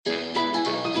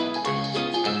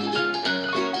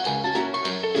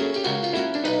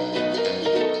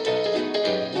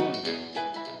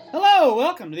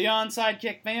Welcome to the Onside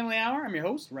Kick Family Hour. I'm your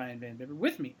host, Ryan Van Bibber.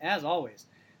 With me, as always,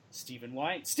 Stephen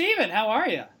White. Stephen, how are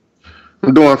you?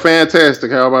 I'm doing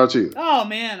fantastic. How about you? Oh,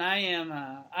 man, I am.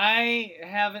 I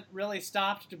haven't really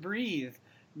stopped to breathe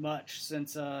much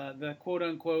since the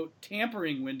quote-unquote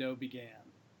tampering window began.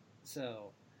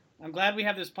 So I'm glad we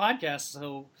have this podcast,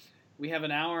 so we have an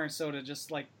hour or so to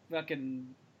just, like, fucking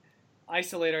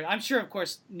isolate our... I'm sure, of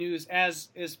course, news, as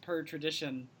is per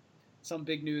tradition, some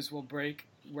big news will break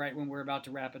right when we're about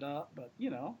to wrap it up, but, you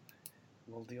know,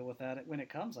 we'll deal with that when it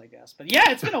comes, I guess. But, yeah,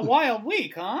 it's been a wild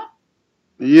week, huh?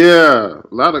 Yeah,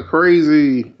 a lot of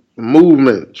crazy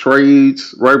movement,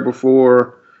 trades right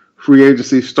before free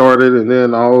agency started, and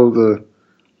then all of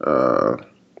the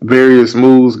various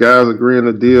moves, guys agreeing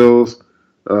to deals.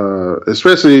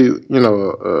 Especially,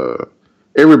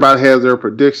 everybody has their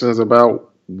predictions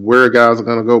about where guys are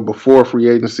going to go before free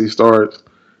agency starts.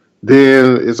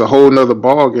 Then it's a whole nother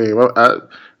ball game.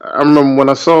 I remember when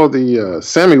I saw the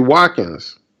Sammy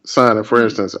Watkins signing, for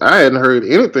instance, I hadn't heard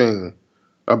anything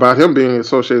about him being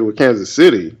associated with Kansas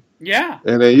City. Yeah.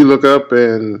 And then you look up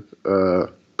and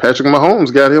Patrick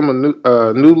Mahomes got him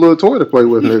a new little toy to play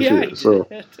with next year. So,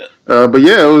 but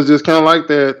yeah, it was just kind of like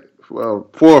that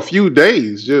for a few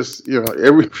days. Just,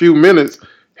 every few minutes,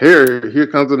 here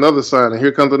comes another sign, and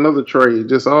here comes another trade.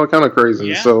 Just all kind of crazy.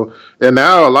 Yeah. So, and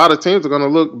now a lot of teams are going to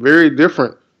look very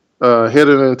different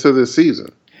headed into this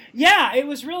season. Yeah, it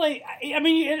was really,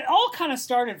 it all kind of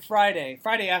started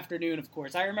Friday afternoon, of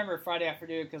course. I remember Friday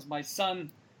afternoon because my son,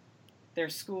 their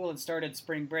school had started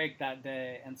spring break that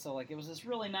day. And so, it was this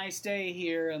really nice day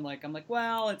here. And, I'm like,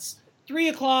 well, it's 3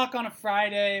 o'clock on a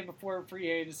Friday before free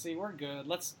agency. We're good.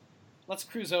 Let's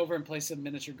cruise over and play some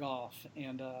miniature golf.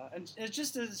 And it's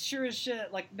just as sure as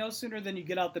shit, no sooner than you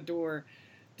get out the door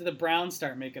do the Browns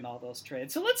start making all those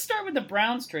trades. So let's start with the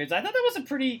Browns trades. I thought that was a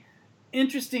pretty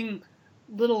interesting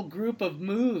little group of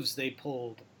moves they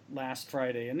pulled last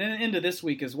Friday and then into this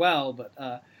week as well. But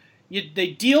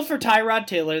they deal for Tyrod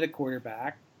Taylor, the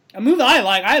quarterback. A move that I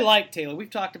like. I like Taylor. We've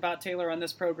talked about Taylor on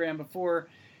this program before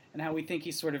and how we think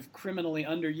he's sort of criminally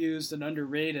underused and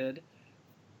underrated.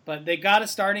 But they got a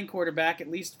starting quarterback, at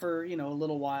least for, a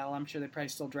little while. I'm sure they probably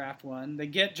still draft one. They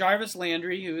get Jarvis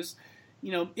Landry, who's,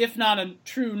 if not a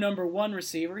true number one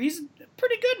receiver, he's a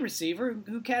pretty good receiver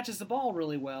who catches the ball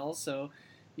really well. So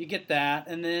you get that.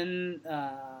 And then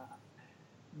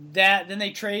then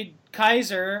they trade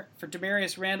Kaiser for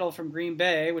Demarius Randall from Green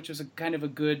Bay, which was a kind of a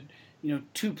good,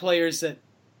 two players that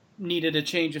needed a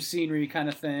change of scenery kind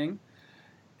of thing.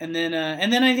 And then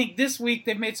I think this week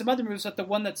they've made some other moves, but the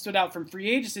one that stood out from free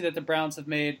agency that the Browns have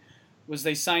made was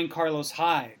they signed Carlos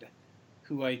Hyde,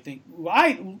 who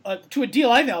to a deal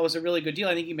I thought was a really good deal.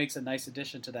 I think he makes a nice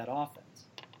addition to that offense.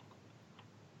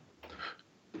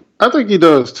 I think he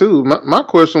does too. My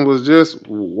question was just,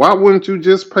 why wouldn't you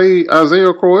just pay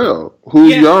Isaiah Crowell, who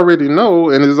you already know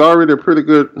and is already a pretty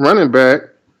good running back?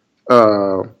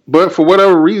 But for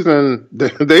whatever reason, they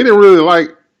didn't really like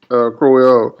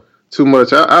Crowell too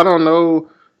much. I don't know.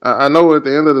 I know at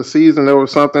the end of the season there was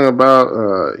something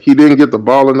about he didn't get the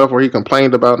ball enough, or he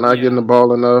complained about not getting the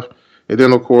ball enough. And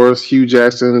then, of course, Hugh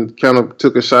Jackson kind of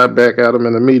took a shot back at him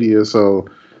in the media. So,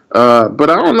 but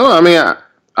I don't know.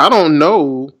 I don't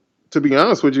know, to be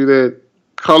honest with you, that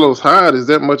Carlos Hyde is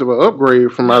that much of an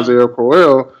upgrade from Isaiah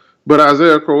Crowell. But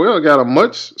Isaiah Crowell got a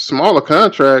much smaller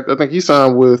contract. I think he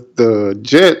signed with the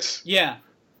Jets. Yeah.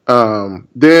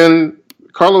 Then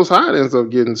Carlos Hyde ends up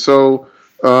getting. So,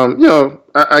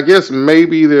 I guess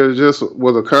maybe there just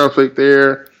was a conflict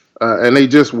there, and they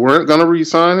just weren't going to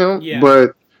re-sign him. Yeah.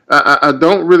 But I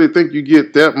don't really think you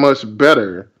get that much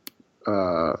better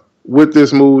with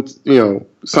this move,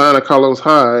 signing Carlos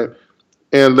Hyde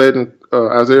and letting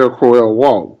Isaiah Crowell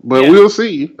walk. But we'll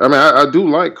see. I do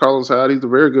like Carlos Hyde. He's a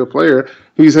very good player.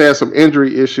 He's had some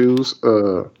injury issues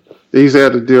he's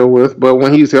had to deal with. But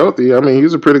when he's healthy,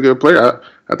 he's a pretty good player.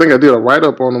 I think I did a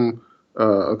write-up on him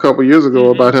a couple years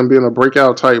ago about him being a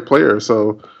breakout type player.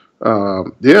 So,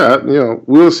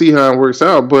 we'll see how it works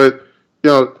out. But,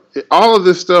 all of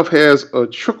this stuff has a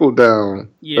trickle-down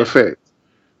effect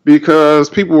because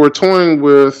people were toying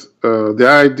with the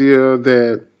idea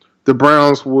that the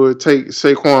Browns would take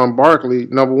Saquon Barkley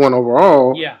number one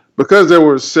overall because there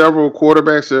were several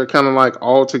quarterbacks that are kind of like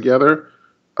all together,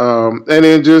 and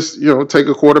then just, take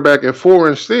a quarterback at 4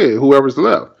 instead, whoever's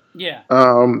left. Yeah.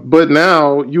 But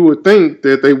now you would think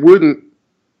that they wouldn't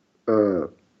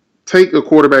take a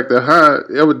quarterback that high.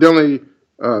 Evidently,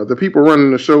 the people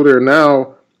running the show there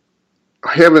now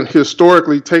haven't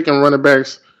historically taken running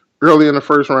backs early in the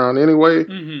first round anyway.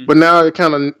 Mm-hmm. But now it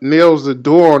kind of nails the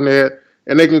door on that.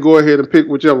 and they can go ahead and pick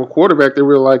whichever quarterback they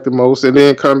really like the most, and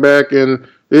then come back, and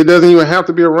it doesn't even have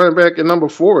to be a running back at number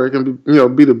 4. It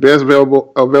can be the best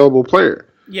available player.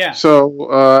 Yeah.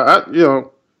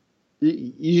 So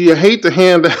you hate to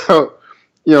hand out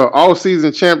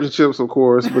all-season championships, of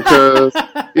course, because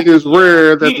it is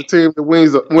rare that the team that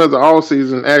wins the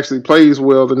all-season actually plays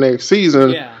well the next season.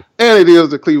 Yeah. And it is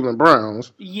the Cleveland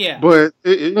Browns. Yeah. But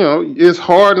it's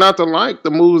hard not to like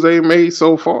the moves they made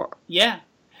so far. Yeah.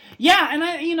 Yeah, and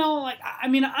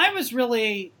I was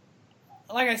really,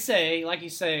 like you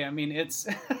say, I mean, it's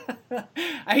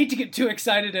I hate to get too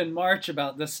excited in March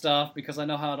about this stuff because I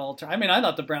know how it all turned. I mean, I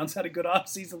thought the Browns had a good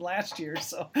offseason last year,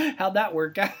 so how'd that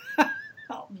work out?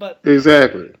 But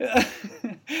exactly.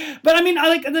 But I mean, I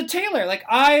like the Taylor. Like,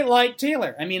 I like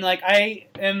Taylor. I mean, like, I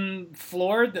am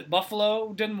floored that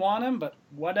Buffalo didn't want him, but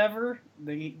whatever.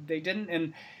 They didn't,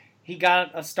 and he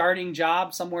got a starting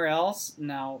job somewhere else.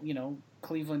 Now,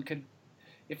 Cleveland could,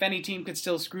 if any team could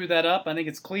still screw that up, I think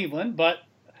it's Cleveland. But,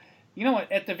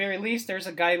 at the very least, there's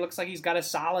a guy who looks like he's got a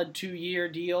solid 2-year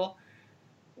deal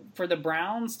for the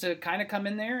Browns to kind of come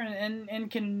in there and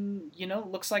can,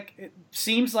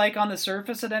 seems like on the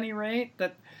surface at any rate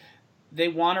that they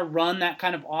want to run that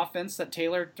kind of offense that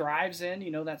Taylor thrives in,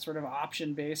 that sort of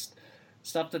option-based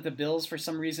stuff that the Bills for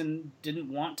some reason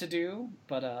didn't want to do.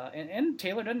 But and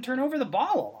Taylor doesn't turn over the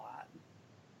ball a lot.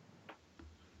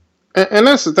 And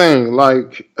that's the thing.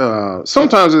 Like,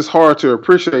 sometimes it's hard to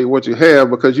appreciate what you have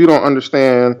because you don't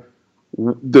understand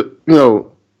what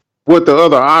the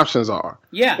other options are.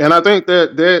 Yeah. And I think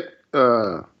that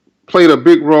played a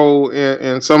big role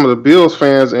in some of the Bills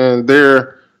fans and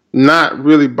their not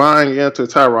really buying into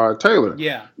Tyrod Taylor.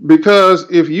 Yeah. Because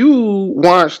if you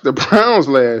watched the Browns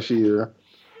last year,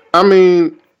 I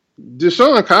mean,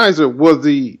 DeShone Kizer was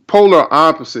the polar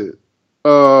opposite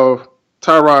of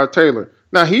Tyrod Taylor.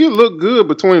 Now, he looked good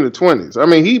between the 20s. I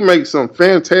mean, he makes some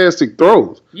fantastic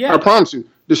throws. Yeah. I promise you.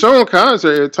 DeShone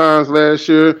Kizer at times last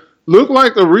year looked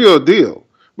like the real deal.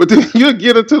 But then you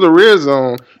get into the red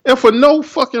zone, and for no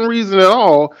fucking reason at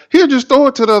all, he'll just throw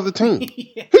it to the other team.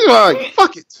 Yeah. He's like,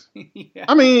 fuck it. Yeah.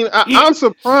 I mean, I'm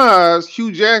surprised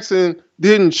Hugh Jackson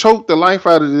didn't choke the life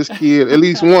out of this kid at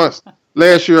least once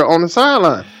last year on the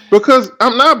sideline. Because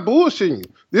I'm not bullshitting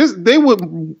you. They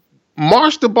would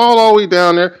march the ball all the way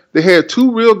down there. They had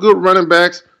 2 real good running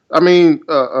backs. I mean,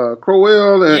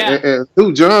 Crowell and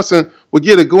Duke Johnson would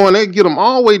get it going. They'd get them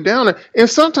all the way down there. And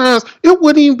sometimes it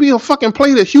wouldn't even be a fucking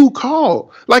play that Hugh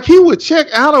called. Like, he would check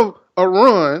out of a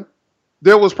run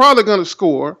that was probably going to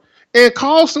score and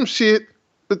call some shit.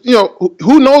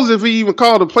 Who knows if he even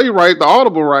called the play right, the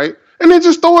audible right, and then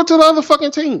just throw it to the other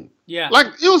fucking team. Yeah. Like,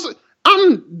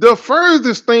 I'm the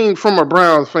furthest thing from a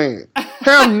Browns fan.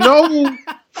 Have no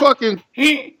fucking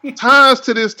ties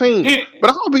to this team.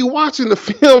 But I'll be watching the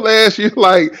film last year,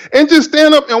 and just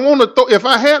stand up and want to throw. If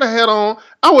I had a hat on,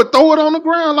 I would throw it on the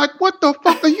ground. Like, what the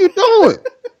fuck are you doing?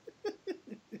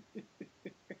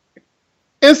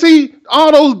 And see,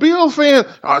 all those Bills fans,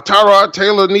 Tyrod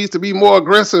Taylor needs to be more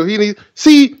aggressive. You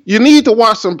need to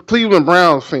watch some Cleveland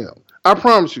Browns film. I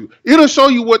promise you. It'll show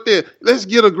you let's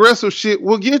get aggressive shit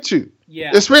will get you.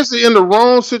 Yeah. Especially in the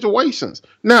wrong situations.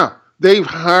 Now, they've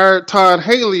hired Todd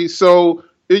Haley, so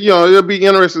it'll be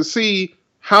interesting to see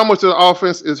how much of the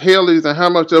offense is Haley's and how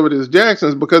much of it is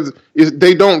Jackson's because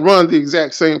they don't run the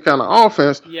exact same kind of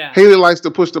offense. Yeah. Haley likes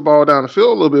to push the ball down the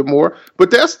field a little bit more,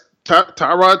 but that's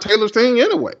Tyrod Taylor's thing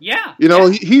anyway. Yeah.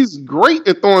 He's great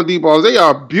at throwing deep balls. They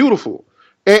are beautiful.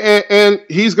 And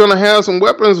he's going to have some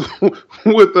weapons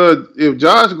with if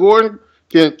Josh Gordon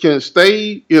can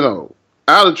stay,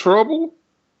 out of trouble.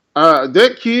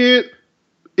 That kid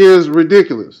is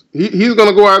ridiculous. He's going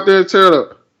to go out there and tear it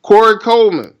up. Corey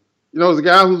Coleman, is a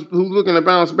guy who's looking to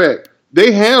bounce back.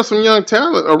 They have some young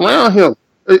talent around him.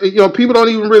 People don't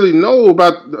even really know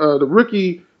about the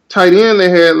rookie tight end they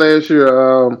had last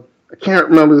year. I can't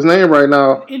remember his name right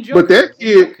now. But that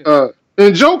kid,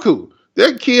 Njoku.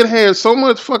 That kid had so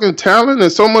much fucking talent and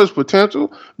so much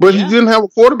potential, but he didn't have a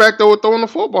quarterback that would throw the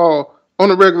football on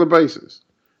a regular basis.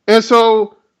 And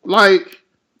so,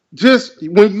 just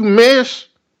when you mesh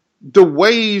the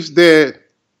ways that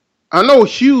I know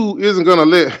Hugh isn't going to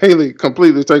let Haley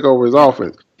completely take over his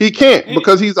offense. He can't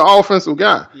because he's an offensive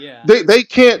guy. Yeah. They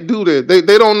can't do that.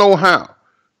 They don't know how,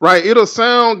 right? It'll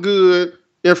sound good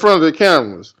in front of the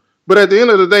cameras, but at the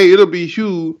end of the day, it'll be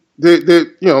Hugh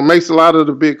that makes a lot of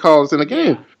the big calls in the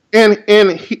game. Yeah.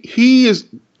 And he is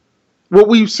what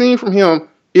we've seen from him.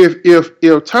 If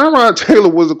Tyrod Taylor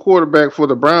was a quarterback for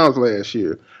the Browns last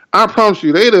year, I promise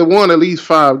you they'd have won at least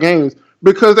 5 games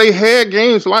because they had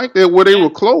games like that where they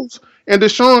were close and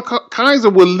Deshaun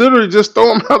Kaiser would literally just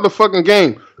throw him out of the fucking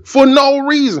game for no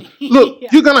reason. Look,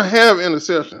 you're going to have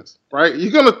interceptions, right?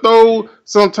 You're going to throw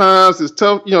sometimes. It's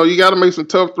tough. You got to make some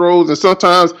tough throws, and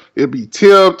sometimes it'll be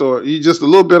tipped or you just a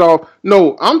little bit off.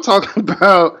 No, I'm talking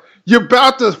about you're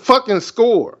about to fucking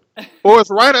score, or it's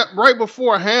right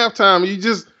before halftime. You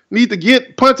just need to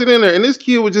get punted in there, and this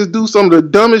kid would just do some of the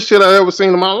dumbest shit I've ever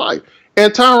seen in my life.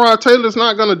 And Tyrod Taylor's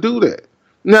not going to do that.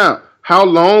 Now, how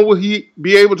long will he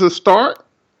be able to start?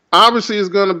 Obviously, it's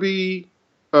going to be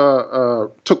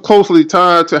closely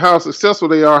tied to how successful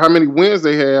they are, how many wins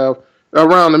they have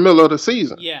around the middle of the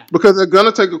season. Yeah. Because they're going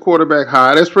to take a quarterback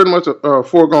high. That's pretty much a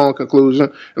foregone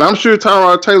conclusion. And I'm sure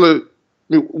Tyrod Taylor,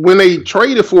 when they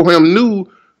traded for him,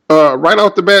 knew right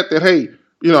off the bat that, hey,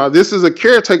 this is a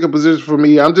caretaker position for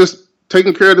me. I'm just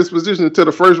taking care of this position until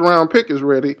the first round pick is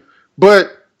ready.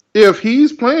 But if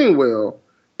he's playing well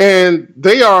and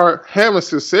they are having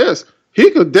success, he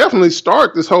could definitely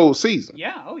start this whole season.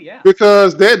 Yeah, oh yeah.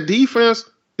 Because that defense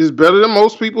is better than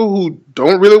most people who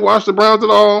don't really watch the Browns at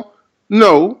all.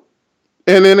 No.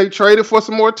 And then they traded for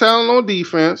some more talent on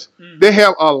defense. Mm-hmm. They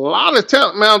have a lot of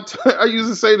talent. Man, I used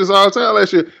to say this all the time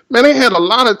last year. Man, they had a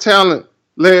lot of talent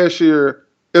last year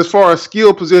as far as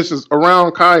skill positions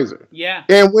around Kaiser. Yeah.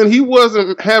 And when he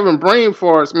wasn't having brain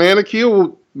farts, man, the kid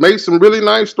would make some really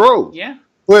nice throws. Yeah.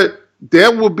 But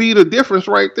that will be the difference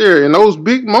right there. In those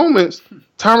big moments,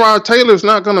 Tyrod Taylor's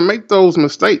not going to make those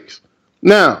mistakes.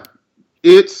 Now,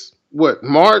 it's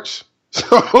March?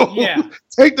 So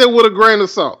take that with a grain of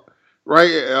salt,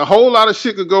 right? A whole lot of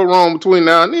shit could go wrong between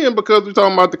now and then because we're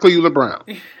talking about the Cleveland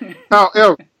Browns.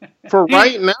 However, for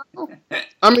right now,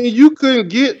 I mean, you couldn't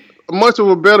get much of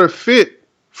a better fit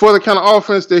for the kind of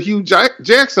offense that Hugh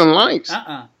Jackson likes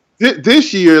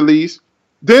this year, at least,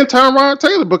 than Tyrod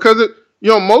Taylor, because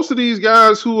most of these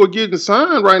guys who are getting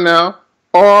signed right now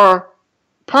are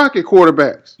pocket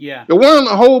quarterbacks. Yeah. There weren't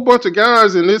a whole bunch of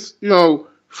guys in this,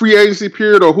 free agency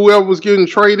period or whoever was getting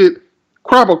traded,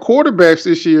 crop of quarterbacks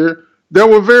this year that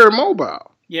were very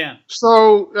mobile. Yeah.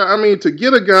 So, I mean, to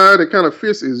get a guy that kind of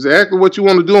fits exactly what you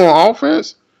want to do on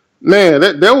offense, man,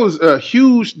 that was a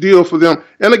huge deal for them.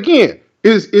 And again,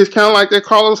 it's kind of like that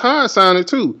Carlos Hyde signing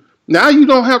too. Now you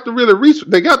don't have to really reach.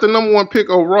 They got the number 1 pick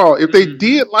overall. If they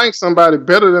did like somebody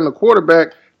better than the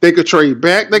quarterback, they could trade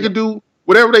back. They could do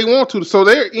whatever they want to. So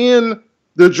they're in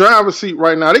the driver's seat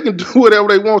right now. They can do whatever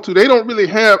they want to. They don't really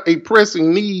have a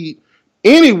pressing need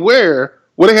anywhere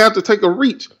where they have to take a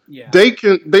reach. Yeah.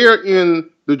 They're in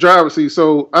the driver's seat.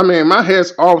 So, I mean, my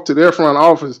hat's off to their front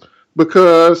office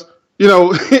because,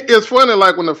 it's funny,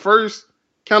 like when the first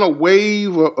kind of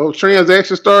wave of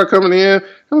transactions started coming in,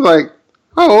 I was like,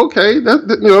 oh, okay.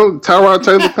 Tyrod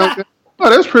Taylor comes in. Oh,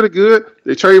 that's pretty good.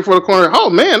 They trade for the corner. Oh,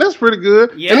 man, that's pretty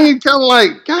good. Yeah. And then you kind of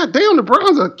like, God damn, the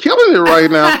Browns are killing it right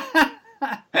now.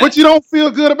 But you don't feel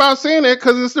good about saying that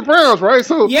because it's the Browns, right?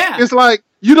 So it's like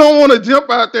you don't want to jump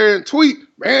out there and tweet,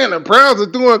 man, the Browns are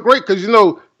doing great because,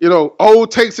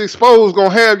 old takes exposed going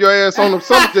to have your ass on the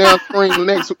summer jam screen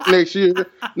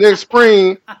next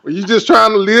spring, where you're just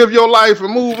trying to live your life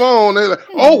and move on. They're like,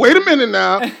 oh, wait a minute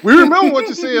now. We remember what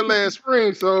you said last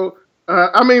spring. So,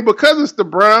 I mean, because it's the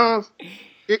Browns,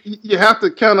 you have to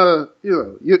kind of,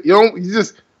 you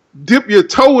just dip your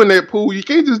toe in that pool. You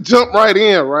can't just jump right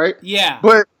in, right? Yeah.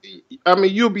 But, I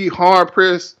mean, you'll be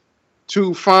hard-pressed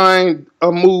to find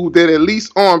a move that at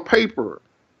least on paper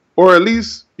or at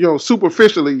least,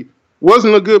 superficially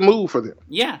wasn't a good move for them.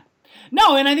 Yeah.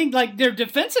 No, and I think like their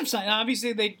defensive side,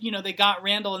 obviously they got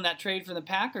Randall in that trade for the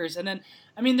Packers, and then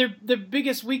I mean their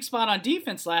biggest weak spot on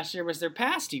defense last year was their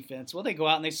pass defense. Well, they go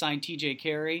out and they sign T.J.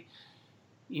 Carey,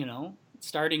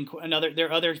 starting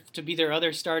their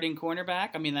other starting cornerback.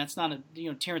 I mean that's not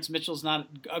Terrence Mitchell's not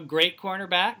a great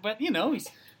cornerback, but he's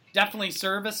definitely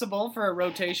serviceable for a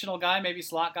rotational guy, maybe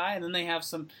slot guy, and then they have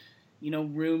some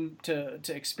room to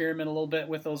experiment a little bit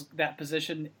with that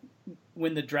position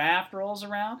when the draft rolls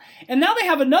around. And now they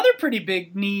have another pretty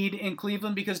big need in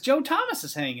Cleveland because Joe Thomas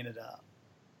is hanging it up.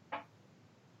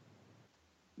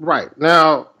 Right.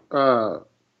 Now,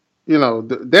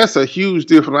 that's a huge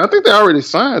difference. I think they already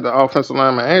signed the offensive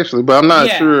lineman, actually, but I'm not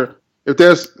sure if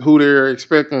that's who they're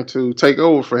expecting to take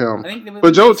over for him. I think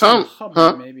but Joe Thomas,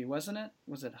 Hubbard, maybe, wasn't it?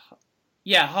 Was it?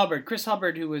 Yeah, Hubbard. Chris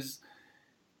Hubbard, who was...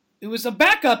 It was a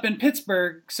backup in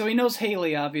Pittsburgh, so he knows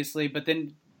Haley, obviously, but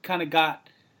then kind of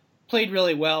played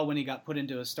really well when he got put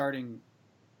into a starting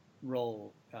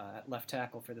role at left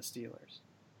tackle for the Steelers.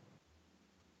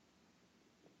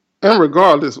 And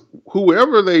regardless,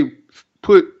 whoever they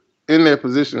put in that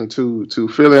position to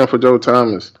fill in for Joe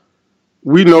Thomas,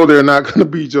 we know they're not going to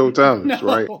be Joe Thomas,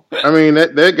 right? I mean,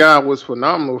 that guy was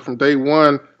phenomenal from day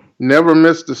one never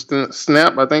missed a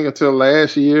snap, I think, until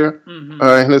last year. Mm-hmm.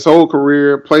 In his whole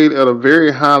career, played at a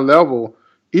very high level,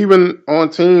 even on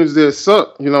teams that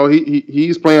suck. You know,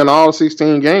 he's playing all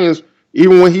 16 games,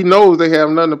 even when he knows they have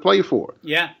nothing to play for.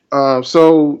 Yeah.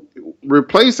 So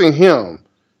replacing him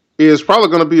is probably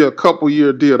going to be a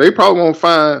couple-year deal. They probably won't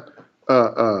find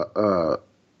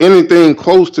anything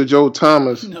close to Joe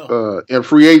Thomas in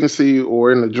free agency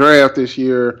or in the draft this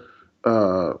year.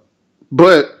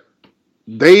 But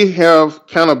they have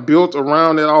kind of built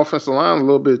around that offensive line a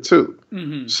little bit too.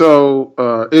 Mm-hmm. So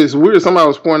it's weird. Somebody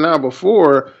was pointing out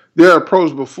before, their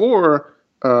approach before,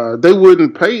 they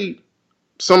wouldn't pay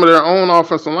some of their own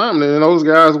offensive linemen, and those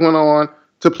guys went on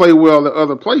to play well at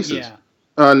other places.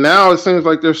 Yeah. Now it seems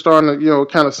like they're starting to,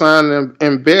 kind of sign and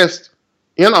invest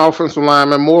in offensive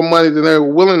linemen more money than they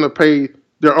were willing to pay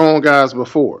their own guys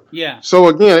before. Yeah. So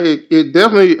again, it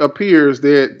definitely appears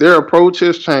that their approach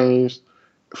has changed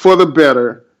for the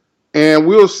better, and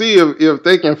we'll see if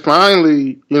they can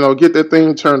finally, get that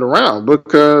thing turned around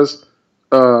because,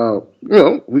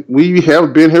 we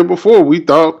have been here before. We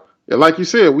thought, like you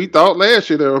said, we thought last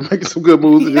year they were making some good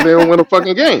moves and they don't win a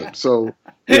fucking game. So,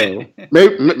 maybe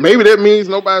that means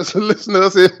nobody's listening to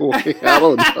us anyway. I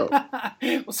don't know.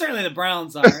 Well, certainly the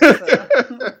Browns are.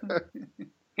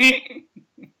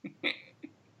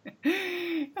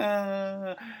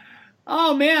 So.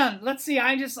 Oh man, let's see.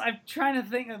 I'm trying to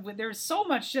think of. There's so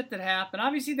much shit that happened.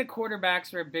 Obviously, the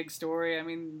quarterbacks were a big story. I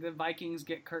mean, the Vikings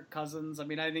get Kirk Cousins. I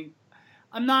mean, I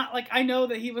know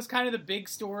that he was kind of the big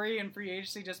story in free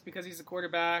agency just because he's a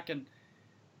quarterback, and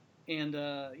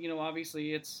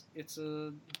obviously it's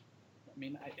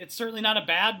certainly not a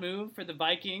bad move for the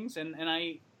Vikings, and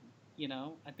I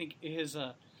think his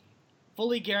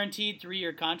fully guaranteed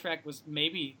 3-year contract was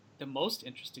maybe the most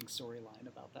interesting storyline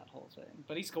about that whole thing.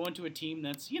 But he's going to a team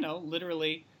that's,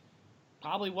 literally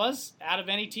probably was out of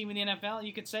any team in the NFL.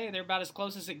 You could say they're about as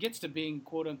close as it gets to being,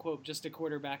 quote unquote, just a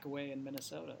quarterback away in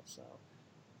Minnesota. So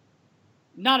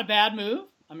not a bad move.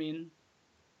 I mean,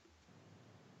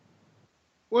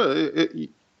 well, it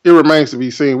remains to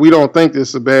be seen. We don't think this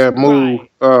is a bad move,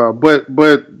 right.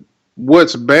 But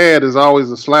what's bad is always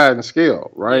a sliding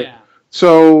scale, right? Yeah.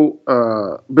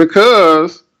 So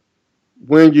because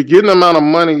when you get an amount of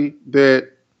money that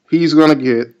he's going to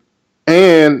get,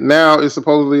 and now it's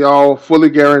supposedly all fully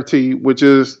guaranteed, which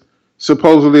is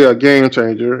supposedly a game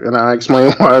changer, and I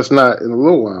explain why it's not in a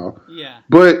little while. Yeah.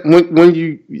 But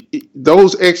when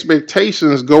those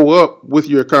expectations go up with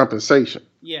your compensation.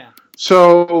 Yeah.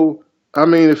 So, I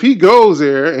mean, if he goes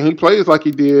there and he plays like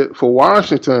he did for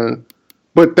Washington,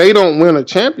 but they don't win a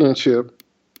championship,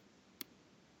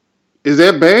 is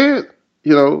that bad?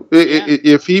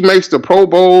 If he makes the Pro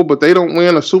Bowl, but they don't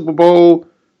win a Super Bowl,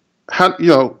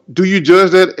 do you judge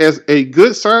that as a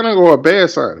good signing or a bad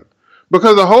signing?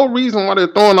 Because the whole reason why they're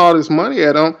throwing all this money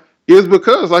at him is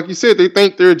because, like you said, they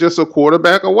think they're just a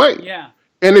quarterback away. Yeah.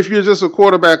 And if you're just a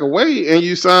quarterback away and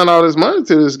you sign all this money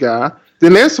to this guy,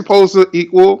 then that's supposed to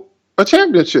equal a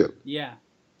championship. Yeah.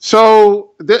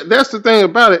 So that's the thing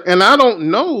about it. And I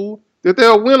don't know that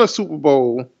they'll win a Super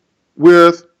Bowl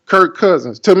with Kirk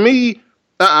Cousins. To me,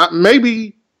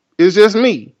 maybe it's just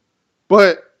me,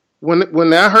 but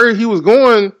when I heard he was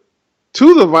going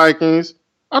to the Vikings,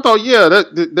 I thought, yeah,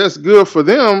 that's good for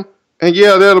them, and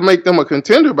yeah, that'll make them a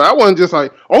contender. But I wasn't just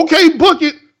like, okay, book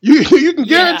it. You can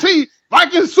guarantee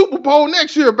Vikings Super Bowl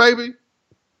next year, baby.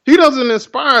 He doesn't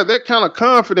inspire that kind of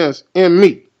confidence in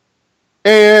me,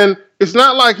 and it's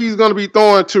not like he's going to be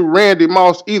throwing to Randy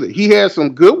Moss either. He has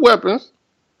some good weapons,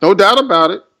 no doubt about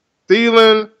it.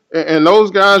 Thielen and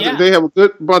those guys, they have a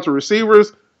good bunch of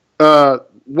receivers.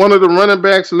 One of the running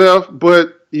backs left,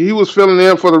 but he was filling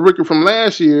in for the rookie from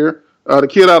last year, the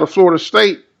kid out of Florida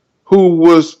State, who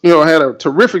was, had a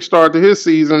terrific start to his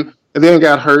season and then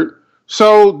got hurt.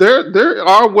 So there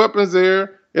are weapons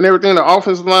there and everything. The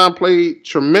offensive line played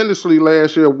tremendously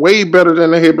last year, way better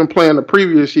than they had been playing the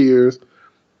previous years.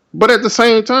 But at the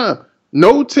same time,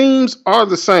 no teams are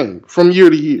the same from year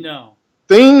to year. No.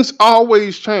 Things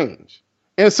always change.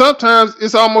 And sometimes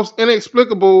it's almost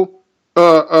inexplicable,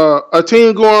 a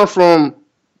team going from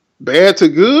bad to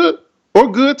good or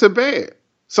good to bad.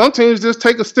 Some teams just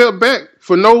take a step back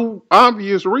for no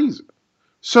obvious reason.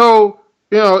 So,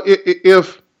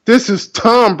 if this is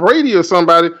Tom Brady or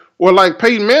somebody, or like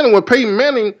Peyton Manning, when Peyton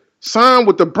Manning signed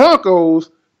with the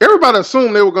Broncos, everybody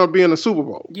assumed they were going to be in the Super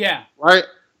Bowl. Yeah. Right?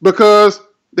 Because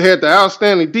they had the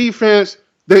outstanding defense.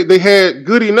 They had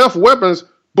good enough weapons,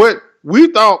 but we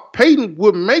thought Peyton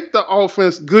would make the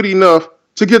offense good enough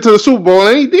to get to the Super Bowl,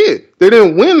 and he did. They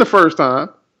didn't win the first time,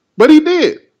 but he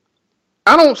did.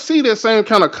 I don't see that same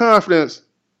kind of confidence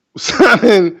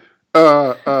signing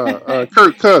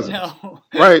Kirk Cousins, No.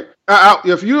 right?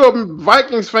 If you're a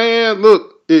Vikings fan,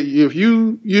 look, if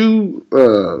you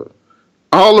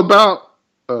all about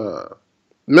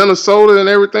Minnesota and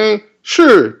everything,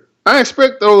 sure, I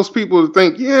expect those people to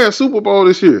think, yeah, Super Bowl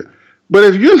this year. But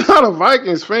if you're not a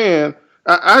Vikings fan,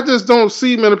 I just don't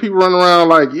see many people running around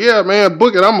like, yeah, man,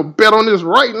 book it. I'm going to bet on this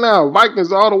right now.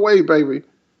 Vikings all the way, baby.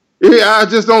 Yeah, I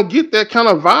just don't get that kind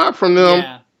of vibe from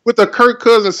them with the Kirk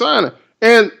Cousins signing.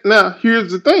 And now,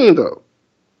 here's the thing, though.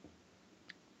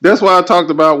 That's why I talked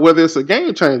about whether it's a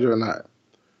game changer or not.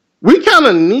 We kind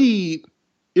of need,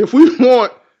 if we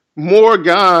want more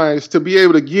guys to be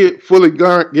able to get fully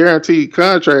guaranteed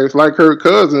contracts like Kirk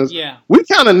Cousins, we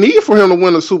kind of need for him to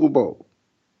win a Super Bowl.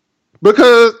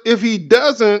 Because if he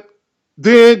doesn't,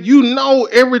 then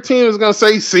every team is going to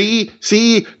say,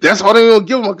 see, that's why they don't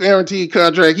give him a guaranteed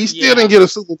contract. He still didn't get a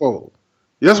Super Bowl.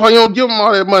 That's why you don't give him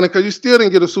all that money, because you still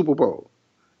didn't get a Super Bowl.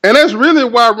 And that's really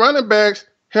why running backs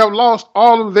have lost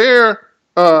all of their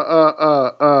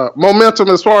momentum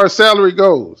as far as salary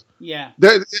goes. Yeah.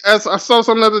 As I saw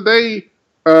something the other day,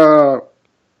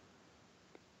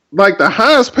 like the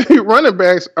highest paid running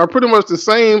backs are pretty much the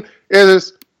same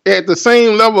as at the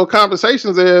same level of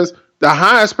compensations as the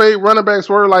highest paid running backs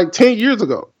were like 10 years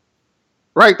ago.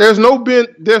 Right? There's not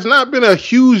been a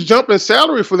huge jump in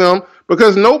salary for them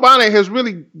because nobody has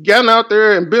really gotten out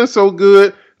there and been so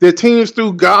good that teams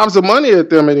threw gobs of money at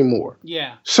them anymore.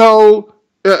 Yeah. So,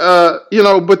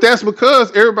 but that's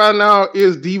because everybody now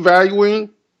is devaluing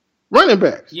running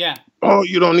backs. Yeah. Oh,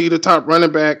 you don't need a top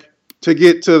running back to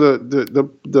get to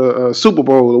the Super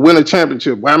Bowl to win a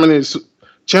championship. How many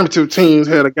championship teams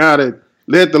had a guy that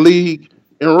led the league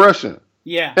in rushing?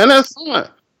 Yeah. And that's fine.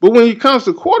 But when it comes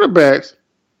to quarterbacks,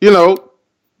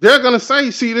 they're going to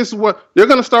say, see, this is what they're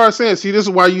going to start saying. See, this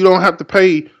is why you don't have to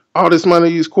pay all this money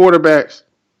to these quarterbacks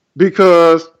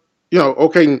because,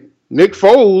 Nick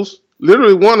Foles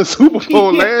literally won a Super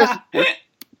Bowl last year.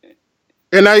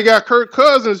 And now you got Kirk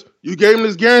Cousins. You gave him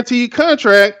this guaranteed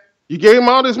contract. You gave him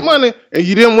all this money, and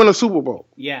you didn't win a Super Bowl.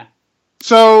 Yeah.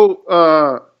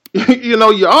 So,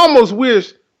 you almost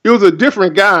wish it was a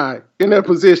different guy in that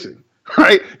position,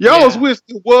 right? You almost wish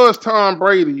it was Tom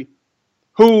Brady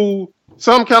who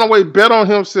some kind of way bet on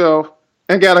himself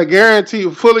and got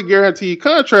a fully guaranteed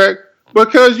contract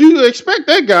because you expect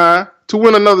that guy to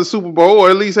win another Super Bowl or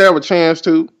at least have a chance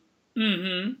to.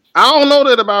 Mm-hmm. I don't know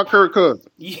that about Kirk Cousins.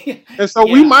 Yeah. And so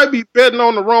we might be betting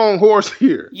on the wrong horse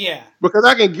here. Yeah. Because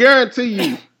I can guarantee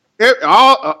you,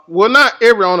 not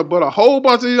every owner, but a whole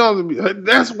bunch of these owners,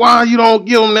 that's why you don't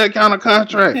give them that kind of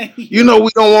contract. We don't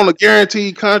want a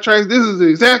guaranteed contract. This is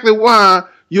exactly why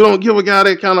you don't give a guy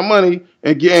that kind of money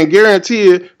and guarantee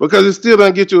it because it still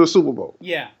doesn't get you a Super Bowl.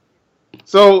 Yeah.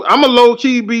 So I'm a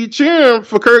low-key be cheering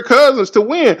for Kirk Cousins to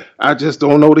win. I just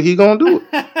don't know that he's going to do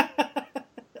it.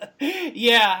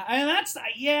 Yeah, and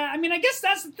I guess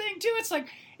that's the thing too. It's like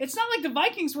it's not like the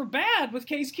Vikings were bad with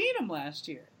Case Keenum last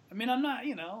year. I mean, I'm not,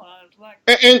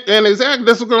 And exactly,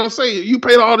 that's what I'm going to say. You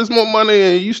paid all this more money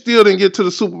and you still didn't get to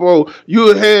the Super Bowl.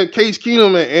 You had Case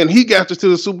Keenum and he got you to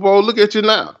the Super Bowl. Look at you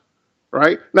now,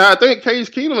 right? Now, I think Case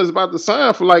Keenum is about to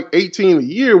sign for like $18 a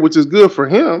year, which is good for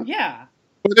him. Yeah.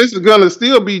 But this is going to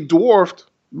still be dwarfed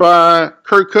by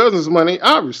Kirk Cousins' money,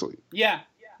 obviously. Yeah.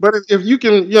 But if you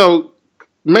can,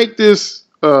 make this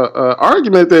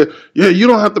argument that you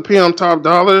don't have to pay him top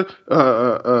dollar.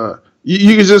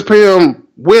 You can just pay him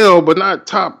well, but not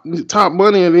top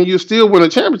money, and then you still win a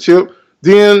championship.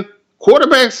 Then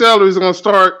quarterback salaries are going to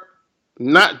start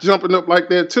not jumping up like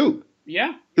that too.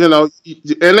 Yeah. And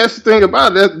that's the thing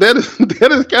about it. That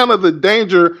is kind of the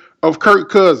danger of Kirk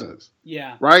Cousins.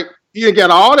 Yeah. Right. He got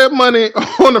all that money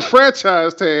on the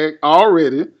franchise tag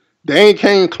already. They ain't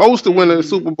came close to winning the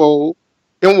Super Bowl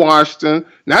in Washington.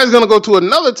 Now he's going to go to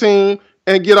another team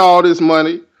and get all this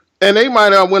money, and they might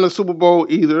not win a Super Bowl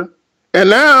either. And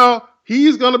now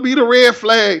he's going to be the red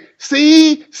flag.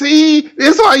 See, this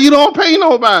is why you don't pay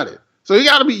nobody. So you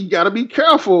got to be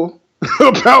careful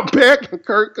about backing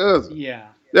Kirk Cousins. Yeah,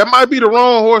 that might be the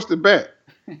wrong horse to back.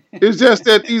 It's just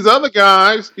that these other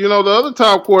guys, the other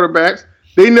top quarterbacks,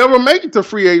 they never make it to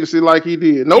free agency like he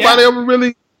did. Nobody ever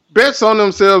really bets on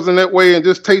themselves in that way and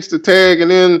just takes the tag and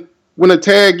then when the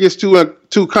tag gets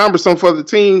too cumbersome for the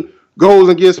team, goes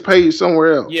and gets paid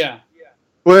somewhere else. Yeah.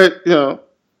 But,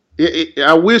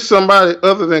 I wish somebody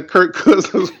other than Kirk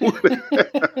Cousins would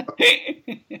have.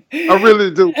 I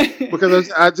really do.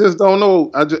 Because I just don't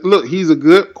know. Look, he's a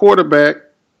good quarterback,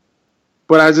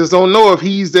 but I just don't know if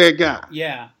he's that guy.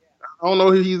 Yeah. I don't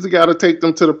know if he's the guy to take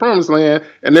them to the promised land,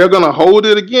 and they're going to hold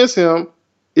it against him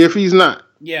if he's not.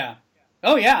 Yeah.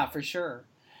 Oh, yeah, for sure.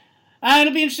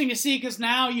 It'll be interesting to see because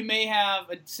now you may have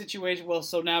a situation. Well,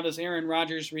 so now does Aaron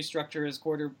Rodgers restructure his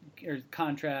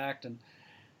contract and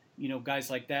guys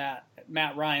like that.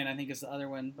 Matt Ryan, I think, is the other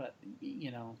one, but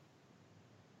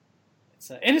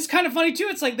and it's kind of funny too.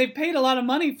 It's like they've paid a lot of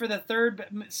money for the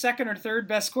second or third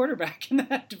best quarterback in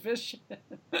that division.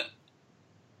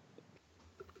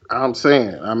 I'm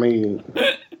saying, I mean,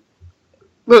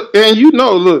 look,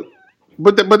 and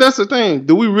but that's the thing.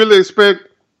 Do we really expect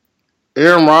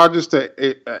Aaron Rodgers to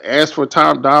ask for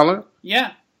top dollar?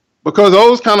 Yeah. Because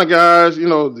those kind of guys,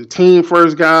 the team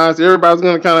first guys, everybody's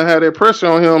going to kind of have that pressure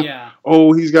on him. Yeah.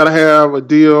 Oh, he's got to have a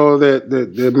deal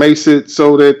that makes it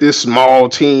so that this small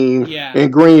team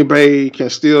in Green Bay can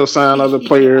still sign other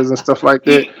players and stuff like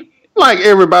that. Like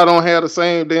everybody don't have the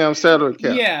same damn salary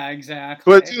cap. Yeah, exactly.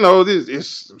 But this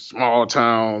it's small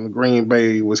town, Green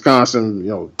Bay,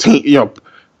 Wisconsin, team,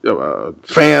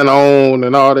 fan owned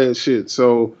and all that shit.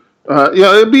 So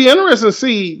it'd be interesting to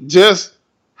see just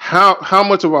how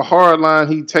much of a hard line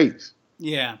he takes.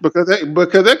 Yeah. Because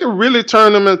that can really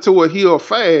turn him into a heel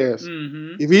fast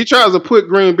if he tries to put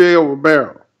Green Bay over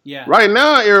barrel. Yeah. Right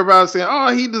now, everybody's saying,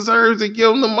 "Oh, he deserves to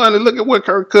give him the money. Look at what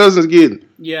Kirk Cousins getting."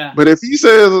 Yeah. But if he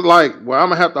says like, "Well, I'm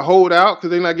gonna have to hold out because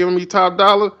they're not giving me top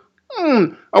dollar,"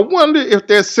 I wonder if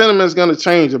that sentiment is gonna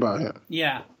change about him.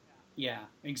 Yeah. Yeah.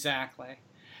 Exactly.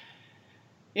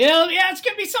 It's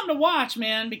gonna be something to watch,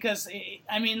 man. Because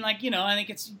I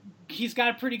think he's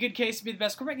got a pretty good case to be the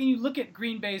best quarterback. And you look at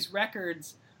Green Bay's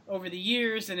records over the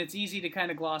years, and it's easy to kind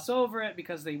of gloss over it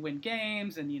because they win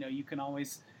games, and you can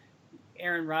always.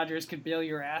 Aaron Rodgers could bail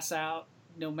your ass out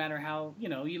no matter how,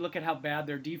 you look at how bad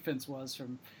their defense was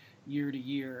from year to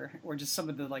year, or just some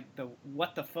of the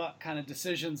what the fuck kind of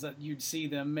decisions that you'd see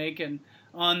them making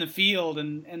on the field,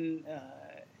 and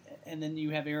then you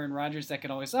have Aaron Rodgers that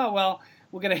can always, we'll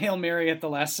get a Hail Mary at the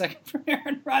last second for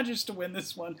Aaron Rodgers to win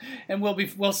this one, and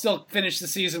we'll still finish the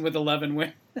season with 11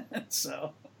 wins.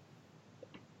 So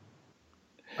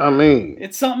I mean,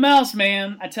 it's something else,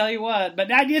 man. I tell you what. But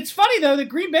it's funny, though, that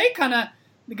Green Bay kind of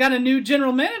got a new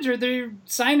general manager. They're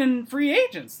signing free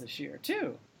agents this year,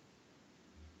 too.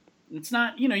 It's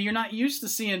not, you're not used to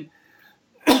seeing,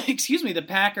 the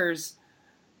Packers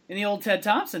in the old Ted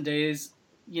Thompson days,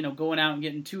 going out and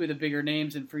getting two of the bigger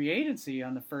names in free agency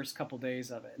on the first couple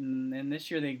days of it. And this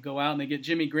year they go out and they get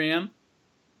Jimmy Graham,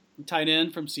 tight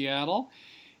end from Seattle,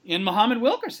 and Muhammad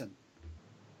Wilkerson.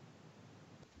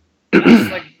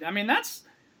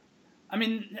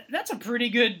 That's a pretty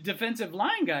good defensive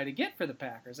line guy to get for the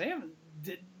Packers. They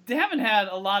haven't had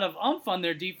a lot of oomph on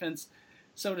their defense,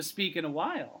 so to speak, in a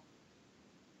while.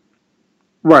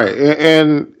 Right,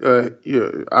 and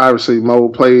obviously Mo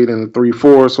played in the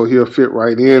 3-4, so he'll fit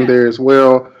right in there as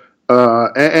well.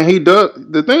 And he does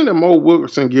the thing that Mo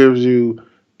Wilkerson gives you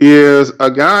is a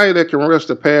guy that can rush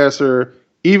the passer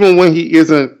even when he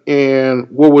isn't in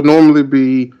what would normally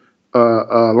be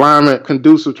alignment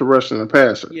conducive to rushing the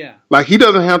passer. Yeah. Like he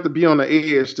doesn't have to be on the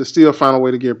edge to still find a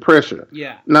way to get pressure.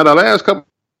 Yeah. Now the last couple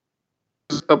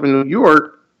up in New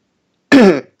York,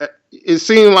 it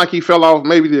seemed like he fell off.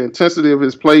 Maybe the intensity of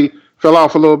his play fell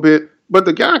off a little bit, but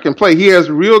the guy can play. He has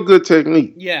real good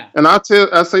technique. Yeah. And I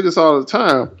say this all the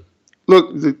time.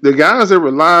 Look, the guys that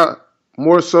rely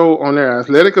more so on their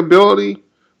athletic ability,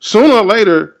 sooner or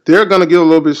later, they're going to get a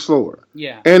little bit slower.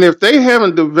 Yeah. And if they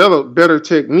haven't developed better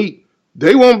technique,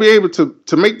 they won't be able to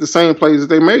make the same plays that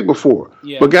they made before.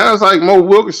 Yeah. But guys like Mo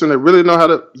Wilkerson that really know how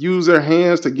to use their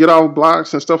hands to get off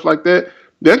blocks and stuff like that,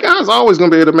 that guy's always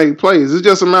going to be able to make plays. It's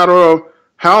just a matter of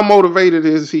how motivated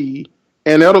is he,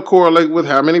 and that'll correlate with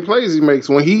how many plays he makes.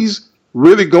 When he's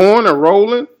really going and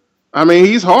rolling, I mean,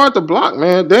 he's hard to block,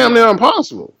 man. Damn near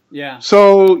impossible. Yeah.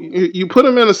 So you put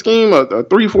him in a scheme, a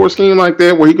 3-4 scheme like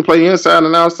that, where he can play inside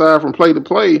and outside from play to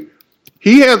play.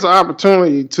 He has the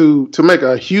opportunity to make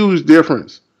a huge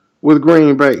difference with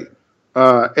Green Bay.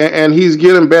 And he's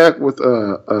getting back with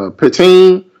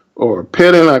Petin or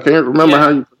Pettin, I can't remember how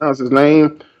you pronounce his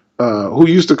name, who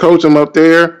used to coach him up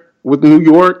there with New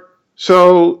York.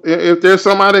 So if there's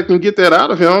somebody that can get that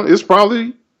out of him, it's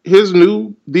probably his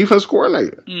new defense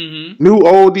coordinator, new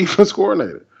old defense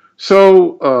coordinator.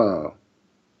 So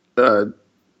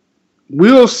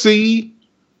we'll see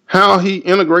how he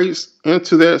integrates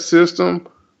into that system.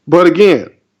 But again,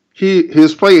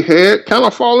 his play had kind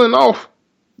of fallen off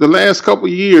the last couple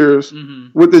of years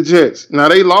with the Jets. Now,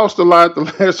 they lost a lot the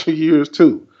last few years,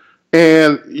 too.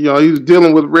 And, he was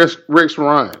dealing with Rex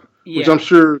Ryan, which I'm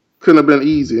sure couldn't have been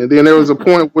easy. And then there was a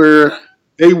point where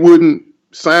they wouldn't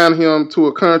sign him to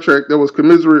a contract that was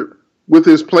commensurate with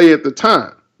his play at the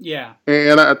time. Yeah.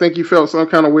 And I think he felt some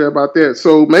kind of way about that.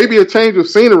 So maybe a change of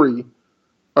scenery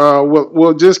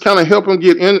will just kind of help him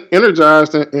get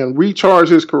energized and recharge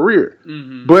his career.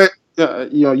 Mm-hmm. But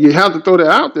you have to throw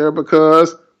that out there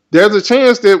because there's a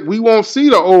chance that we won't see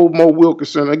the old Mo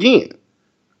Wilkerson again.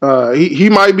 He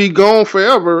might be gone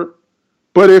forever,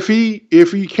 but if he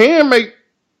can make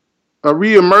a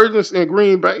reemergence in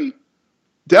Green Bay,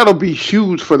 that'll be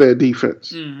huge for their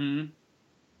defense. Mm-hmm.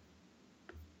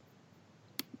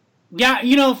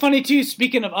 Yeah, funny too.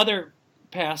 Speaking of other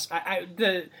past,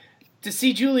 to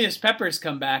see Julius Peppers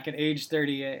come back at age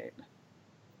 38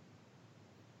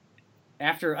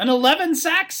 after an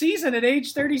 11-sack season at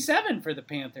age 37 for the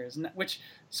Panthers, which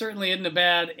certainly isn't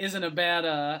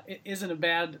a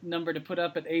bad number to put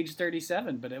up at age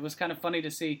 37. But it was kind of funny to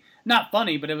see. Not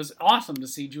funny, but it was awesome to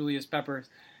see Julius Peppers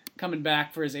coming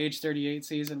back for his age 38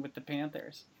 season with the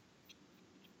Panthers.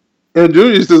 And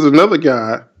Julius is another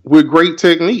guy with great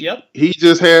technique. Yep. He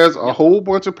just has a whole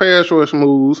bunch of pass rush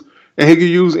moves, and he can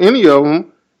use any of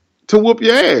them to whoop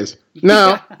your ass.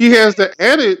 Now, he has the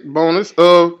added bonus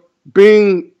of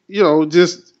being,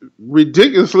 just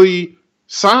ridiculously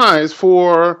sized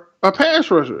for a pass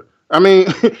rusher. I mean,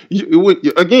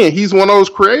 again, he's one of those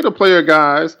creative player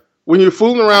guys. When you're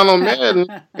fooling around on Madden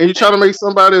and you try to make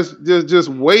somebody that's just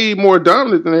way more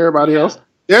dominant than everybody else,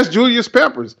 that's Julius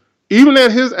Peppers. Even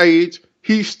at his age,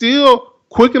 he's still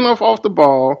quick enough off the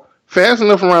ball, fast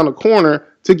enough around the corner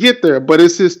to get there. But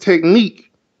it's his technique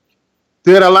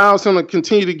that allows him to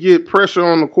continue to get pressure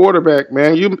on the quarterback,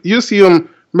 man. You see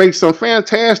him make some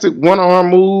fantastic one-arm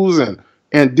moves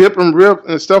and dip and rip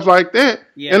and stuff like that.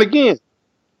 Yeah. And again,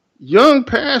 young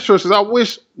pass rushers, I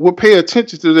wish would pay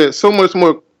attention to that so much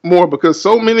more because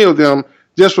so many of them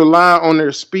just rely on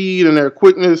their speed and their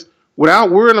quickness without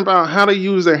worrying about how to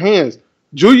use their hands.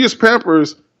 Julius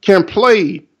Peppers can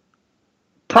play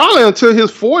probably until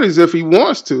his 40s if he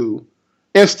wants to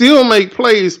and still make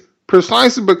plays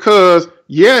precisely because,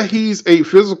 he's a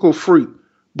physical freak,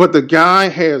 but the guy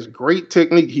has great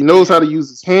technique. He knows how to use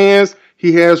his hands.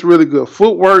 He has really good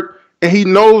footwork, and he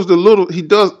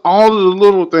does all of the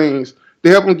little things to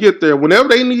help him get there. Whenever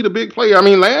they need a big play, I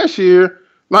mean, last year,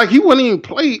 he wouldn't even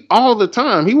play all the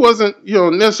time. He wasn't,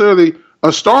 necessarily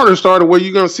a starter where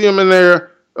you're going to see him in there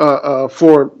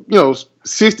for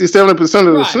 60, 70%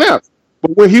 of the snaps.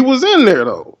 But when he was in there,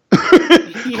 though,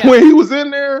 when he was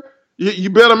in there, you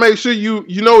better make sure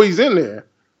you know he's in there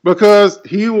because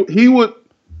he would he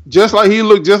looked just like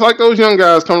those young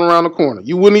guys coming around the corner.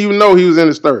 You wouldn't even know he was in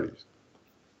his 30s.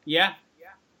 Yeah.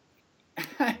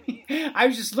 I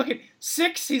was just looking.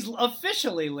 6, he's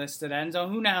officially listed, and so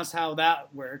who knows how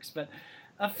that works, but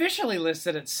officially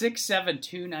listed at 6'7",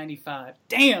 295.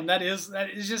 Damn, that is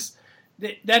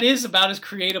about as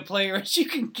creative player as you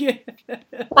can get.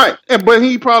 Right, but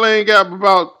he probably ain't got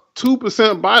about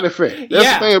 2% body fat.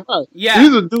 That's the thing about it. Yeah.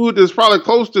 He's a dude that's probably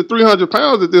close to 300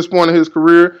 pounds at this point in his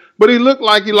career, but he looked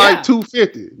like he like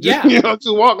 250. Just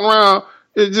walking around,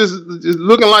 just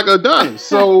looking like Adonis.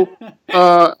 So,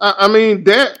 I mean,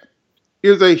 that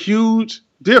is a huge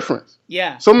difference.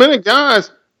 Yeah. So many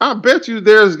guys, I bet you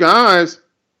there's guys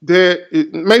that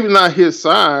maybe not his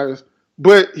size,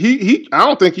 but I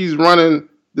don't think he's running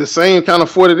the same kind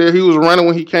of 40 that he was running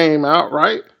when he came out,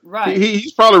 right? Right.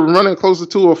 He's probably running closer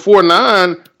to a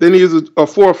 4.9 than he is a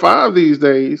 4.5 these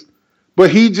days.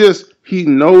 But he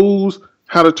knows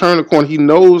how to turn the corner. He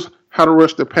knows how to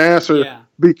rush the passer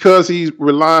because he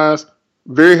relies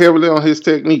very heavily on his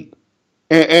technique.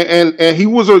 And he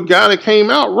was a guy that came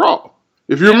out raw.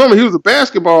 If you remember, he was a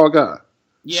basketball guy.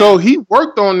 Yeah. So he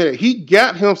worked on that. He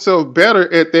got himself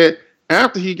better at that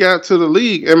after he got to the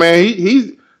league. And man,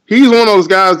 he's one of those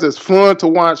guys that's fun to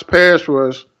watch pass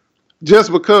rush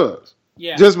just because.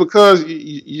 Yeah. Just because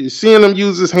you're seeing him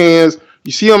use his hands,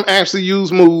 you see him actually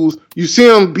use moves, you see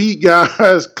him beat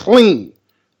guys clean,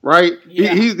 right?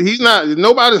 Yeah. He's not,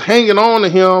 nobody's hanging on to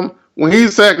him when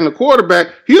he's sacking the quarterback.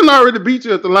 He done already beat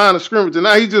you at the line of scrimmage, and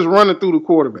now he's just running through the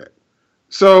quarterback.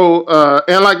 So,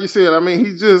 and like you said, I mean,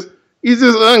 he's just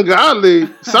ungodly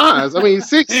size. I mean,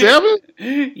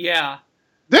 6'7". Yeah.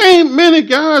 There ain't many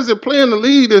guys that play in the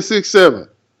league that's 6'7".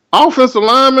 Offensive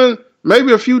linemen,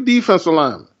 maybe a few defensive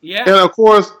linemen. Yeah. And of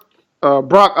course,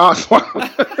 Brock Osweiler.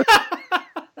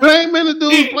 There ain't many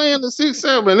dudes playing the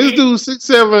 6'7". This dude's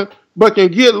 6'7", but can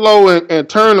get low and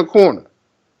turn the corner.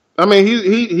 I mean,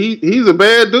 he's a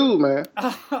bad dude, man.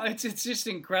 It's just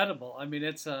incredible. I mean,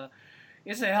 it's a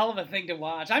hell of a thing to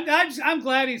watch. I'm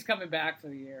glad he's coming back for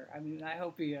the year. I mean, I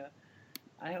hope he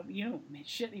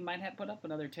might have put up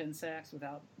another 10 sacks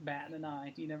without batting an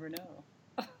eye. You never know.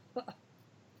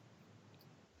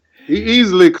 He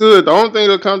easily could. The only thing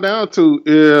it'll come down to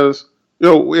is,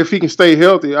 if he can stay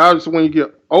healthy. Obviously, when you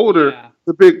get older,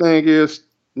 the big thing is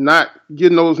not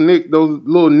getting those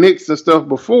little nicks and stuff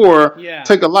before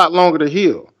take a lot longer to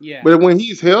heal. Yeah. But when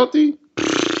he's healthy,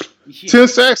 10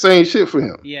 sacks ain't shit for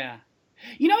him. Yeah.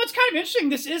 You know, it's kind of interesting.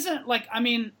 This isn't like, I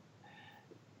mean,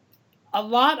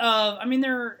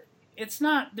 there's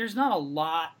not a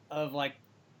lot of like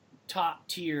top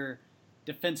tier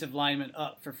defensive linemen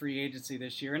up for free agency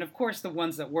this year. And of course the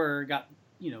ones that got,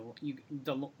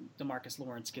 DeMarcus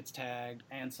Lawrence gets tagged,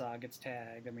 Ansah gets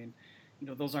tagged. I mean,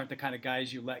 those aren't the kind of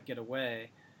guys you let get away.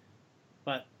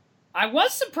 But I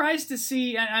was surprised to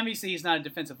see, and obviously he's not a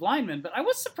defensive lineman, but I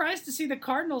was surprised to see the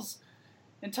Cardinals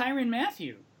and Tyrann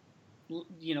Mathieu,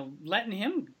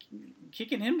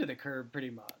 kicking him to the curb pretty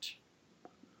much.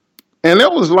 And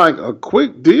that was like a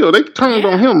quick deal. They turned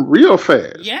on him real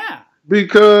fast. Yeah.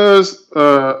 Because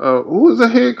who was the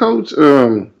head coach?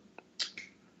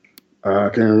 I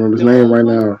can't remember his name right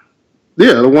now.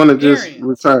 Yeah, the one that just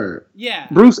retired. Yeah.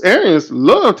 Bruce Arians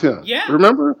loved him. Yeah.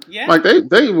 Remember? Yeah. Like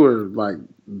they were like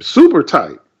super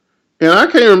tight. And I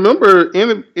can't remember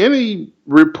any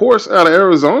reports out of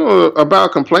Arizona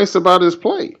about complaints about his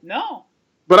play. No.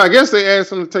 But I guess they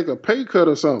asked him to take a pay cut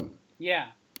or something. Yeah.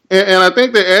 And I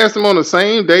think they asked him on the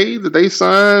same day that they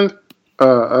signed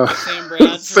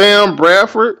Sam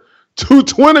Bradford to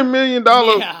 $20 million,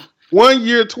 1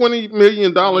 year, $20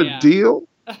 million deal.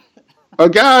 A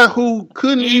guy who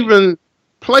couldn't even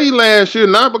play last year,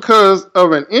 not because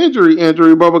of an injury,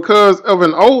 but because of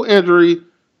an old injury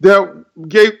that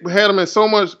had him in so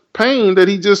much pain that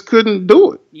he just couldn't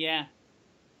do it. Yeah.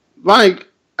 Like,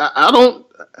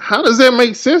 how does that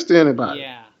make sense to anybody?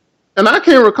 Yeah. And I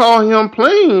can't recall him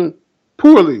playing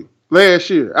poorly last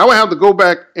year. I would have to go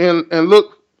back and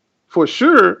look for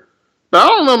sure, but I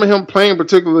don't remember him playing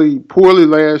particularly poorly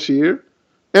last year.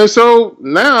 And so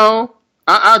now,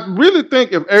 I really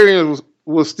think if Arians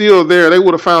was still there, they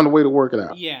would have found a way to work it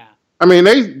out. Yeah. I mean,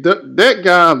 that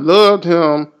guy loved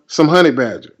him some Honey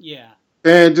Badger. Yeah.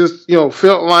 And just,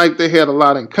 felt like they had a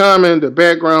lot in common. The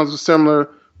backgrounds were similar,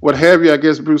 what have you. I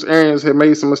guess Bruce Arians had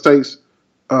made some mistakes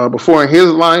before in his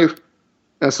life.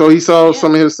 And so he saw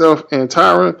some of himself in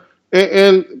Tyrann.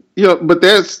 And but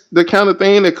that's the kind of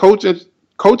thing that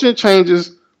coaching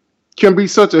changes can be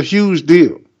such a huge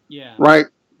deal. Yeah. Right?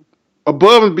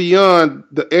 Above and beyond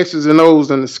the X's and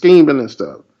O's and the scheming and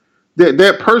stuff.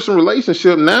 That person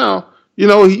relationship now,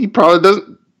 Matthew probably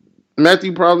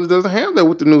doesn't have that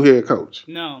with the new head coach.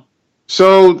 No.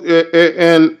 So,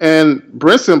 and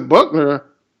Brenson Buckner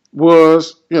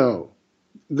was,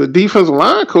 the defensive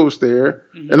line coach there,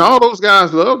 and all those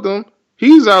guys loved him.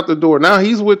 He's out the door. Now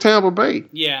he's with Tampa Bay.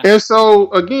 Yeah. And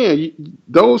so, again,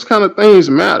 those kind of things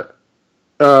matter.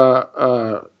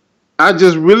 I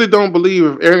just really don't believe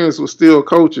if Arians was still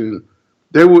coaching,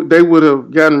 they would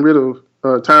have gotten rid of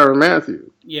Tyrann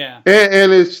Mathieu. Yeah.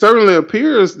 And it certainly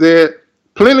appears that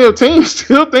plenty of teams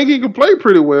still think he can play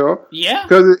pretty well. Yeah.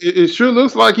 Because it sure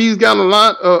looks like he's got a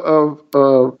lot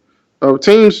of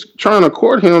teams trying to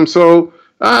court him. So,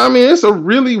 I mean, it's a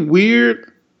really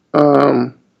weird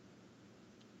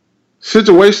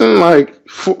situation. Like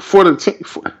for the team,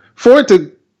 for it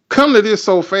to come to this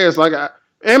so fast. Like,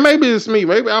 and maybe it's me.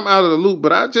 Maybe I'm out of the loop.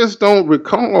 But I just don't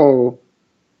recall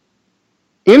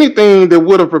anything that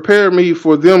would have prepared me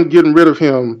for them getting rid of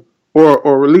him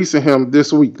or releasing him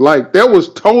this week. Like, that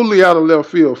was totally out of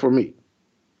left field for me.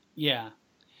 Yeah.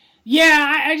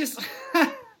 Yeah, I just...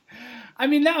 I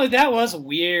mean, that was a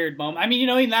weird moment. I mean,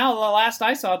 now the last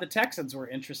I saw, the Texans were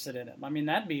interested in him. I mean,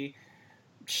 that'd be...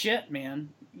 Shit, man.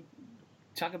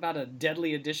 Talk about a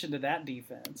deadly addition to that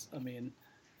defense. I mean...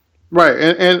 Right,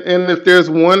 and if there's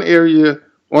one area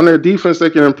on their defense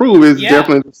that can improve, it's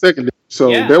definitely the secondary. So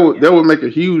that would make a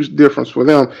huge difference for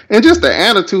them. And just the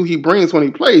attitude he brings when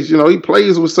he plays. He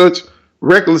plays with such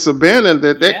reckless abandon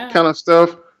that kind of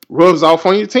stuff rubs off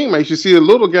on your teammates. You see a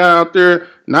little guy out there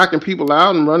knocking people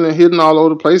out and running, hitting all over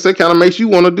the place. That kind of makes you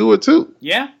want to do it too.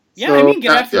 Yeah. Yeah, so, I mean,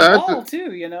 get after the ball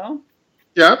too,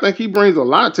 Yeah, I think he brings a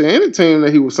lot to any team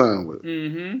that he was signed with.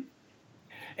 Mm-hmm.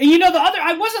 And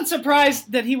I wasn't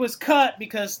surprised that he was cut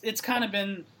because it's kind of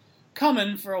been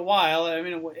coming for a while. I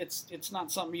mean, it's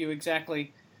not something you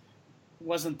exactly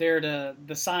wasn't there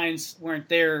the signs weren't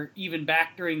there even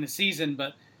back during the season,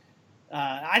 but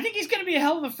I think he's going to be a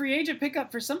hell of a free agent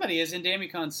pickup for somebody as in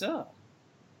Ndamukong Suh.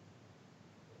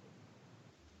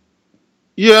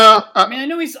 Yeah. I mean, I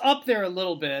know he's up there a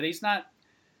little bit. He's not,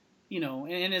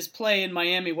 and his play in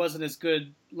Miami wasn't as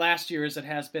good last year as it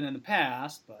has been in the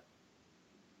past, but.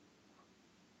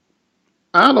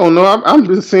 I don't know. I'm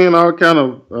just seeing all kind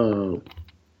of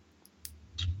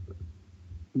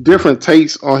different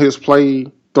takes on his play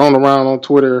thrown around on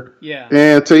Twitter. Yeah.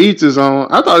 And to each his own.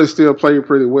 I thought he still played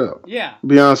pretty well. Yeah. To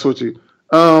be honest with you.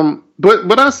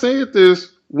 But I said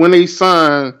this when they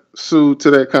signed Sue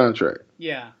to that contract.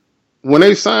 Yeah. When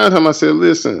they signed him, I said,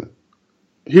 listen,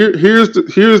 here's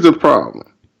the problem.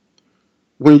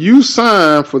 When you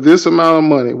sign for this amount of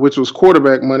money, which was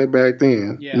quarterback money back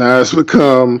then, now it's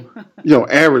become,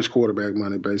 average quarterback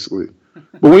money basically.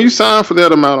 But when you sign for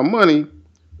that amount of money,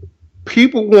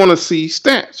 people want to see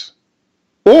stats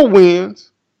or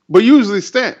wins, but usually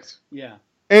stats. Yeah.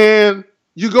 And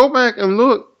you go back and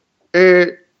look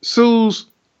at Sue's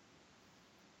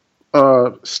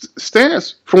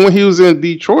stats from when he was in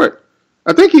Detroit.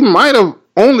 I think he might have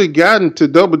only gotten to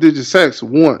double-digit sacks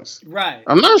once. Right.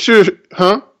 I'm not sure,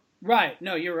 huh? Right.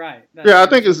 No, you're right. I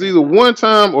think it's either one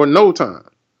time or no time.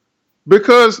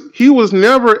 Because he was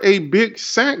never a big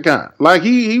sack guy. Like,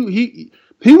 he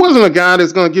wasn't a guy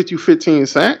that's going to get you 15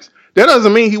 sacks. That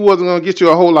doesn't mean he wasn't going to get you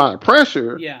a whole lot of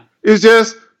pressure. Yeah. It's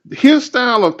just his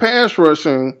style of pass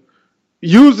rushing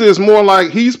usually is more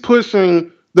like he's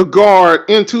pushing the guard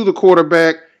into the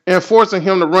quarterback and forcing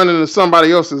him to run into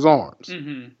somebody else's arms.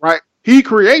 Mm-hmm. Right? He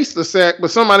creates the sack,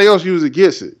 but somebody else usually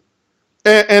gets it.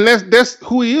 And that's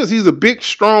who he is. He's a big,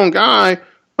 strong guy.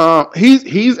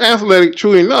 He's athletic,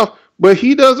 true enough, but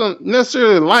he doesn't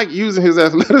necessarily like using his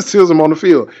athleticism on the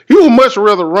field. He would much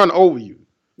rather run over you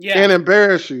and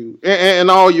embarrass you and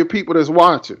all your people that's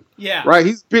watching. Yeah. Right?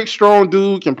 He's a big, strong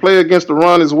dude, can play against the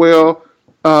run as well.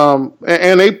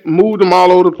 And they moved him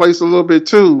all over the place a little bit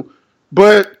too.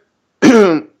 But,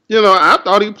 I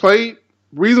thought he played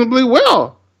reasonably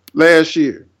well last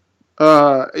year.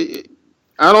 I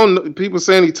don't know. People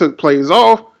saying he took plays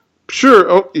off.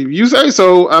 Sure, if you say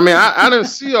so. I mean, I didn't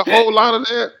see a whole lot of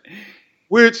that,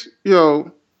 which,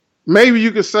 maybe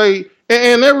you could say,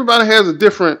 and everybody has a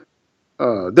different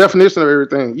definition of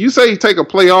everything. You say you take a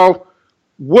play off,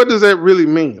 what does that really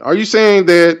mean? Are you saying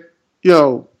that,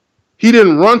 he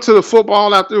didn't run to the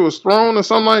football after it was thrown or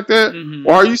something like that? Mm-hmm.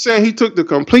 Or are you saying he took the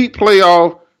complete play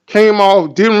off, came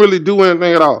off, didn't really do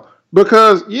anything at all?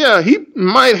 Because, he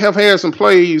might have had some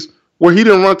plays where he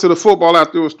didn't run to the football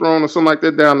after it was thrown or something like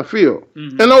that down the field.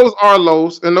 Mm-hmm. And those are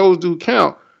lows, and those do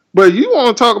count. But you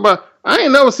want to talk about, I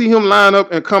ain't never see him line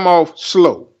up and come off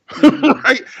slow, mm-hmm.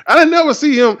 right? I didn't never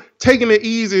see him taking it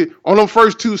easy on them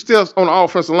first two steps on the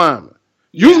offensive lineman.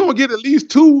 You're going to get at least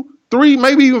 2, 3,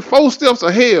 maybe even 4 steps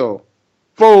of hell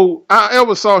before I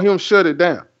ever saw him shut it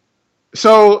down.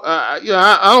 So, I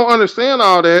don't understand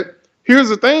all that. Here's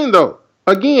the thing, though.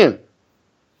 Again,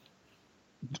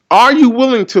 are you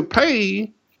willing to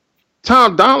pay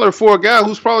top dollar for a guy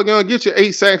who's probably going to get you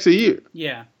 8 sacks a year?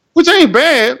 Yeah. Which ain't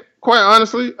bad, quite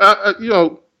honestly.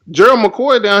 Gerald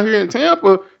McCoy down here in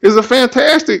Tampa is a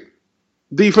fantastic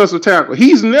defensive tackle.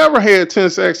 He's never had 10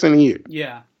 sacks in a year.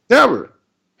 Yeah. Never.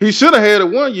 He should have had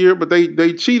it one year, but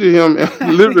they cheated him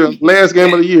literally last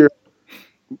game of the year.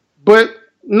 But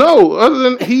no, other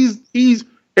than he's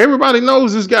everybody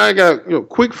knows this guy got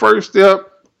quick first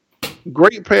step,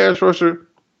 great pass rusher,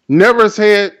 never has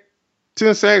had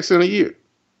 10 sacks in a year.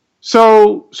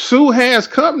 So Sue has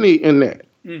company in that,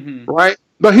 mm-hmm. right?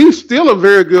 But he's still a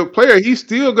very good player. He's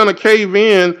still going to cave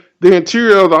in the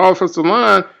interior of the offensive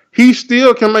line. He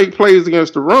still can make plays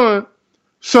against the run.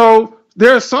 So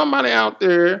there's somebody out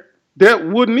there that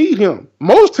would need him.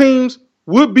 Most teams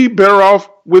would be better off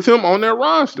with him on their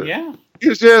roster. Yeah.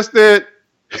 It's just that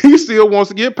he still wants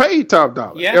to get paid top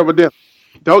dollar, evidently.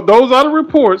 Those are the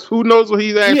reports. Who knows what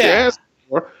he's actually asking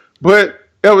for? But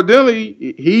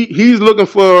evidently, he's looking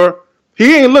for.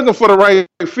 He ain't looking for the right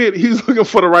fit. He's looking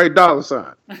for the right dollar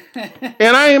sign.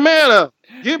 And I ain't mad at him.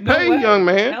 Get paid, young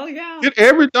man. Hell yeah. Get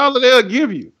every dollar they'll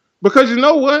give you. Because you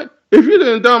know what? If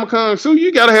you're in Dominican Sue,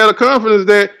 you got to have the confidence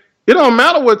that it don't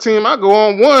matter what team I go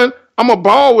on. 1, I'm a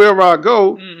ball wherever I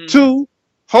go. Mm-hmm. 2,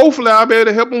 hopefully I'll be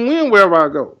able to help him win wherever I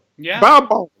go. Yeah. By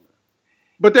ball.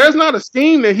 But there's not a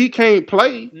scheme that he can't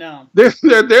play. No. There's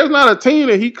not a team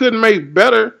that he couldn't make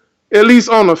better, at least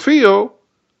on the field.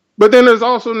 But then there's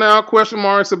also now question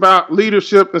marks about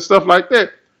leadership and stuff like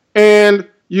that. And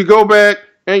you go back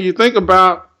and you think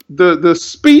about the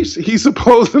speech he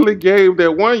supposedly gave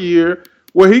that one year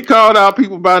where he called out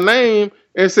people by name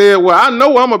and said, well, I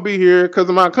know I'm going to be here because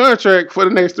of my contract for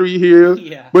the next 3 years,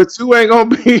 but you ain't going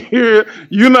to be here.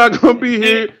 You're not going to be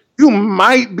here. You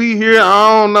might be here.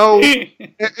 I don't know.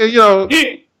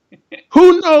 and,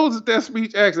 who knows if that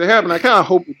speech actually happened? I kind of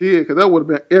hope it did because that would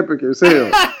have been epic as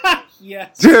hell.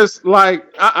 Yes. Just like,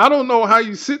 I don't know how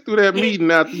you sit through that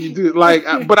meeting after you did.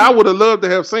 But I would have loved to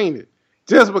have seen it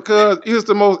just because it's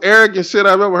the most arrogant shit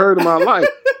I've ever heard in my life.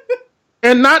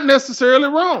 And not necessarily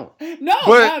wrong. No,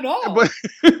 not at all.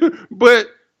 But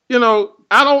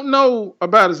I don't know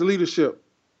about his leadership.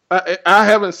 I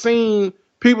haven't seen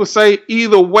people say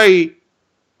either way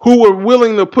who were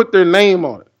willing to put their name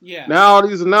on it. Yeah. Now all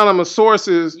these anonymous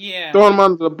sources Yeah. throwing them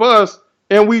under the bus,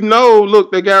 and we know,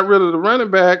 look, they got rid of the running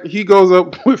back. He goes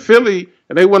up with Philly,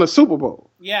 and they win a Super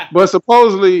Bowl. Yeah. But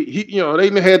supposedly,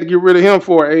 they had to get rid of him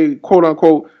for a quote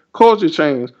unquote culture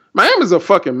change. Miami's a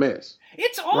fucking mess.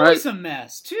 It's always a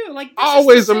mess too. Like this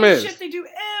always is the same a mess. Shit they do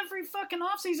every fucking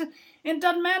offseason, and it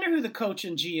doesn't matter who the coach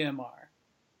and GM are.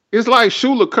 It's like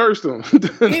Shula cursed them.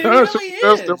 It really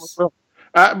is.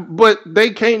 But they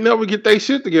can't never get their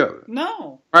shit together.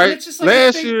 No. Right? And it's just like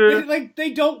last year, they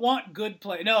don't want good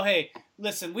play. No, hey,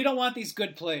 listen, we don't want these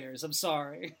good players. I'm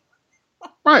sorry.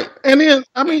 Right. And then,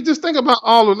 just think about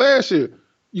all of last year.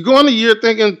 You go in the year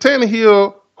thinking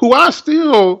Tannehill, who I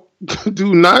still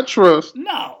do not trust.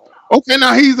 No. Okay,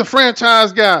 now he's a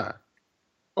franchise guy.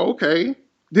 Okay.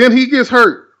 Then he gets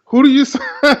hurt. Who do you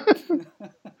sign?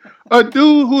 A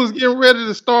dude who's getting ready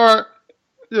to start,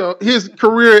 his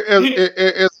career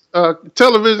as a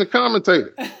television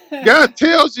commentator. Guy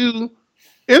tells you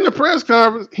in the press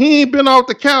conference he ain't been off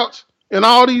the couch in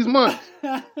all these months.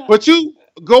 But you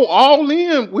go all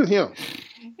in with him,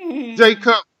 Jay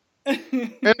Cup.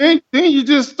 And then you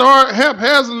just start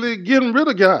haphazardly getting rid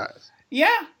of guys.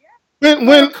 Yeah.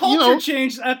 When a culture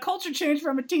change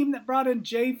from a team that brought in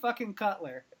Jay fucking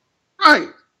Cutler. Right.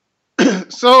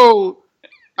 So,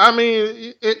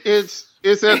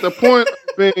 it's at the point of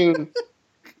being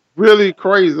really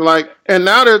crazy. And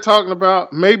now they're talking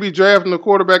about maybe drafting a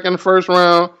quarterback in the first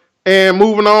round and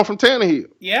moving on from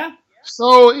Tannehill. Yeah.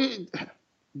 So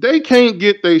they can't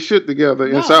get their shit together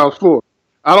in South Florida.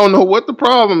 I don't know what the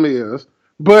problem is,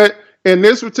 but in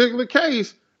this particular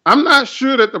case, I'm not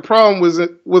sure that the problem is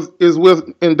with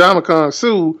Ndamukong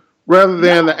Suh rather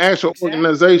than the actual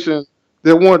organization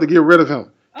that wanted to get rid of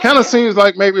him. Kind of seems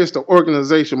like maybe it's the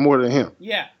organization more than him.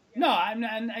 Yeah. No,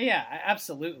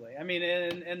 absolutely.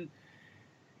 And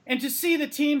to see the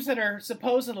teams that are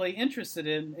supposedly interested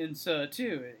in Suh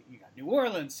too. You got New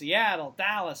Orleans, Seattle,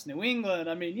 Dallas, New England.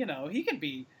 That'd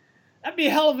be a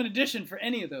hell of an addition for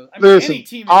any of those. Listen, any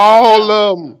team. All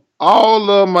of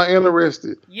them are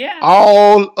interested. Yeah.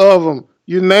 All of them.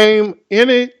 You name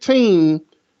any team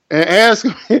and ask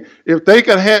them if they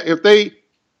could have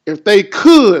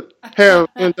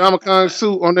Ndamukong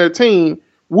Suh on their team,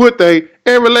 would they?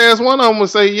 Every last one of them would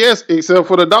say yes, except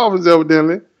for the Dolphins,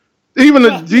 evidently. Even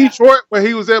the Detroit, where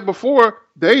he was at before,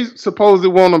 they supposedly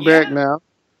want him back now.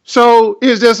 So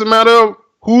it's just a matter of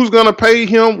who's going to pay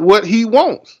him what he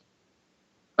wants.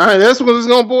 That's what it's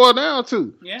going to boil down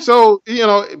to. Yeah. So,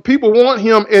 people want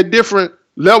him at different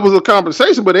levels of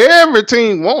compensation, but every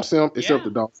team wants him except the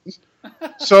Dolphins.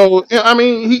 So,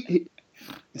 he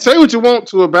say what you want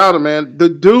to about him, man. The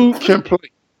dude can play.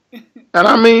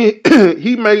 And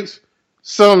he makes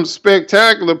some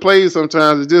spectacular plays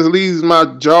sometimes. It just leaves my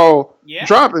jaw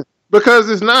dropping because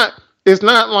it's not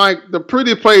like the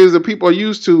pretty plays that people are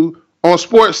used to on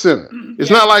Sports Center. It's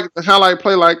not like the highlight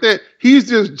play like that. He's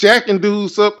just jacking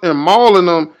dudes up and mauling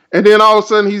them, and then all of a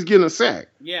sudden he's getting a sack.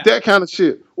 Yeah. That kind of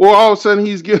shit. Or all of a sudden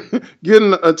he's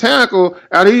getting a tackle,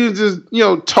 and he's just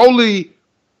totally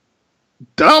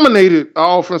dominated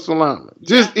offensive lineman.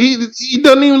 Just he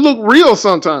doesn't even look real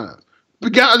sometimes. The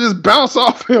guy just bounce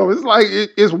off him. It's like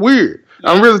it's weird.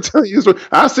 Yeah. I'm really telling you.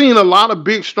 I've seen a lot of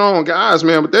big, strong guys,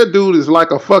 man, but that dude is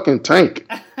like a fucking tank.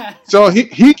 So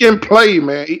he can play,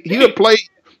 man. He'll play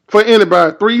for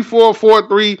anybody. 3-4,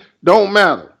 4-3, don't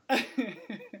matter.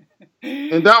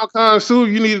 And Ndamukong Suh,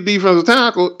 you need a defensive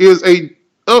tackle, is a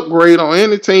upgrade on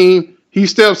any team he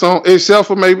steps on, except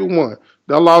for maybe one,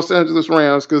 the Los Angeles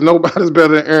Rams, because nobody's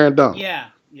better than Aaron Donald. Yeah.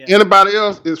 Anybody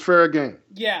else is fair game.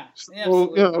 Yeah.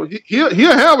 So,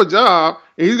 he'll have a job,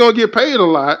 and he's going to get paid a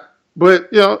lot. But,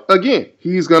 again,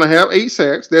 he's going to have 8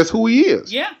 sacks. That's who he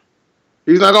is. Yeah.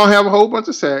 He's not going to have a whole bunch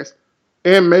of sacks.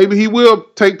 And maybe he will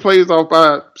take plays off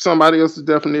by somebody else's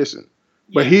definition.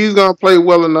 But he's going to play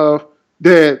well enough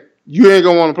that you ain't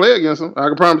going to want to play against him. I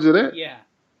can promise you that. Yeah.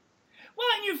 Well,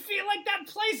 and you feel like that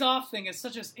plays off thing is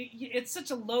it's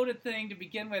such a loaded thing to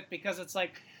begin with, because it's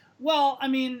like, well,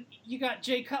 you got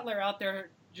Jay Cutler out there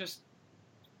just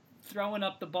throwing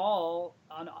up the ball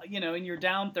on, and you're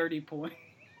down 30 points.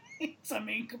 Come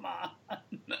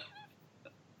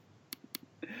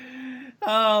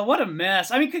on. What a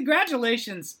mess.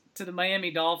 Congratulations to the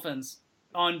Miami Dolphins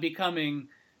on becoming...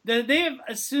 They have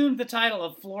assumed the title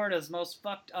of Florida's most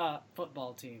fucked up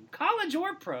football team. College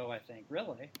or pro, I think,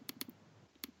 really.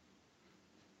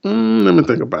 Let me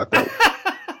think about that.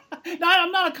 No,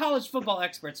 I'm not a college football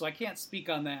expert, so I can't speak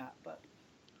on that. But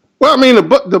well,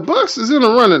 the Bucs is in the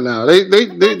running now.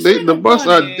 The Bucs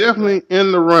are definitely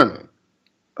in the running.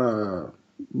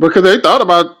 Because they thought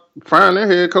about firing their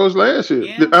head coach last year.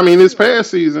 Yeah, I mean, this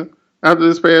past season. After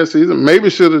this past season, maybe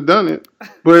should have done it,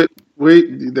 but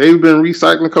they've been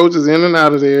recycling coaches in and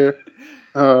out of there.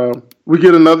 We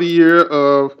get another year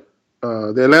of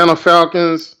the Atlanta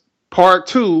Falcons Part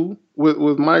 2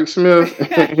 with Mike Smith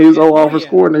and his old office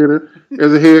coordinator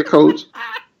as a head coach.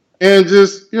 And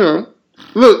just,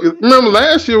 look, remember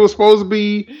last year was supposed to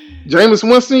be Jameis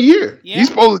Winston's year. Yeah. He's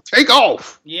supposed to take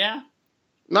off. Yeah.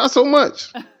 Not so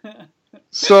much.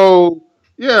 So,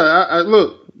 yeah, I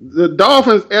look, the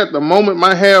Dolphins at the moment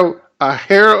might have a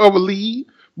hair of a lead,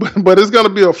 but it's going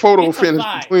to be a photo finish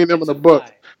between them and the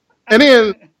Bucs. And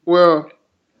then,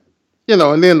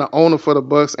 and then the owner for the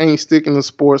Bucs ain't sticking to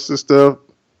sports and stuff,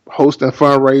 hosting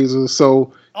fundraisers.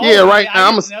 So right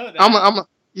now I'm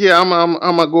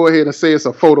gonna go ahead and say it's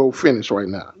a photo finish right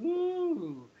now.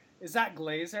 Ooh, is that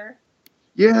Glazer?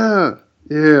 Yeah.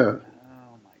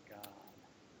 Oh my God.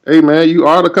 Hey man, you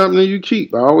are the company you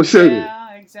keep. I always say that.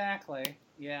 Yeah, exactly.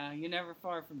 Yeah, you're never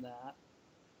far from that.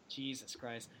 Jesus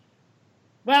Christ.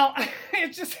 Well,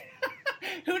 it's just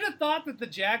who'd have thought that the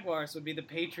Jaguars would be the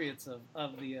Patriots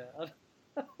of the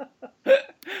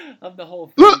of the whole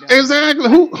thing. Look, exactly.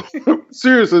 Who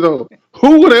seriously though,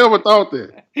 who would have ever thought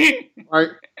that? Right?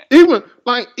 Even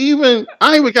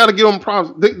I even gotta give them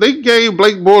props. They gave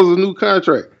Blake Bortles a new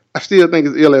contract. I still think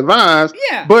it's ill advised.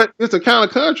 Yeah. But it's a kind of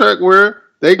contract where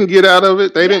they can get out of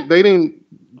it. They didn't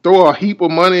throw a heap of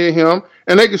money at him,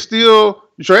 and they can still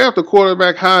draft a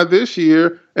quarterback high this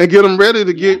year and get them ready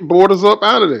to get Bortles up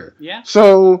out of there. Yeah.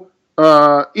 So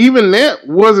even that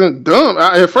wasn't dumb.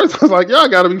 At first I was like, y'all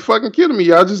got to be fucking kidding me.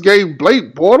 Y'all just gave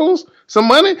Blake Bortles some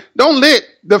money? Don't let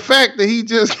the fact that he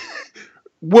just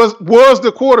was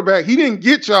the quarterback. He didn't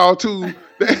get y'all to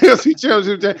the AFC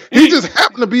Championship. He just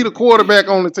happened to be the quarterback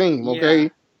on the team,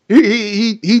 okay?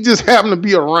 Yeah. He just happened to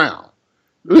be around.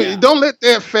 Yeah. Don't let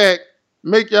that fact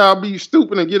make y'all be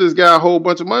stupid and get this guy a whole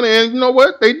bunch of money. And you know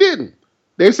what? They didn't.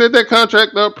 They set that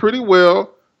contract up pretty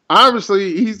well.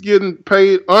 Obviously, he's getting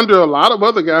paid under a lot of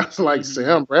other guys like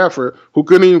Sam Bradford, who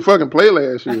couldn't even fucking play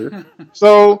last year.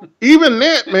 So even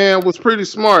that, man, was pretty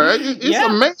smart. It's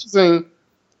amazing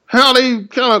how they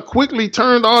kind of quickly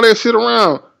turned all that shit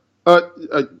around. A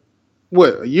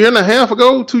year and a half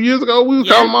ago, 2 years ago, we were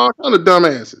calling them all kind of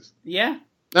dumbasses. Yeah.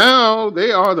 Now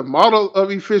they are the model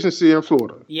of efficiency in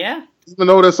Florida. Yeah. Even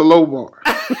though that's a low bar.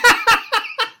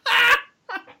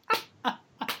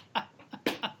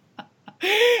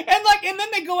 And then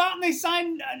they go out and they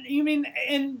sign.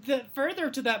 Further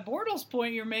to that Bortles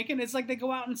point you're making, it's like they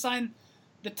go out and sign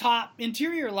the top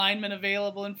interior lineman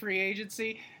available in free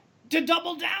agency to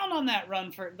double down on that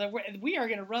run we are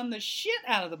going to run the shit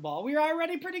out of the ball. We are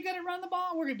already pretty good at running the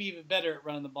ball. We're going to be even better at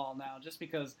running the ball now, just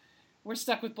because we're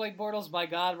stuck with Blake Bortles. By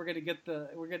God, we're going to get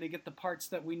the parts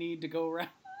that we need to go around.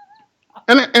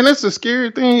 And that's the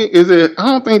scary thing is that I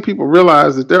don't think people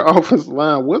realize that their offensive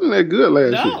line wasn't that good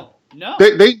last year. No.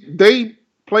 They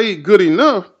played good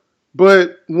enough,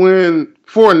 but when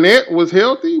Fournette was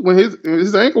healthy, when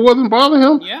his ankle wasn't bothering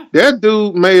him, that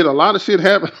dude made a lot of shit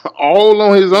happen all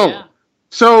on his own. Yeah.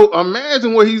 So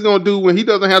imagine what he's gonna do when he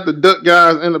doesn't have to duck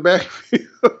guys in the backfield.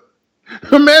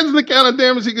 Imagine the kind of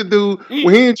damage he could do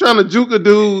when he ain't trying to juke a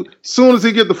dude as soon as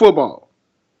he get the football.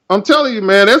 I'm telling you,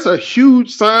 man, that's a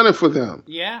huge signing for them.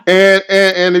 Yeah.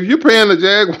 And if you're paying the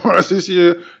Jaguars this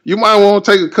year, you might want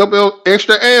to take a couple of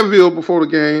extra Advil before the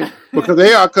game because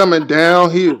they are coming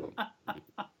downhill.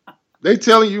 They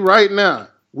telling you right now,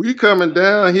 we coming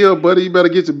downhill, buddy. You better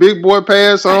get your big boy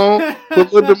pads on,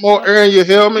 put a little bit more air in your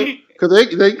helmet because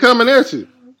they coming at you.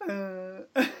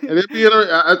 And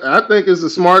I think it's a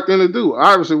smart thing to do.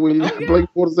 Obviously, when you got Blake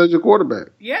Bortles as your quarterback.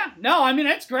 Yeah, no, I mean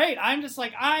that's great. I'm just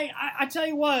like I tell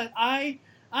you what, I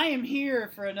am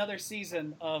here for another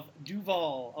season of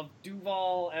Duval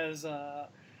as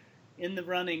in the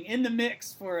running, in the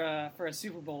mix for a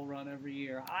Super Bowl run every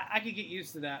year. I could get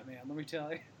used to that, man. Let me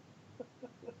tell you.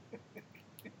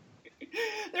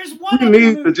 There's one. We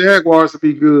need the Jaguars to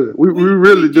be good. We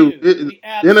really do. The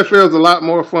NFL is a lot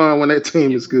more fun when that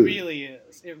team is good.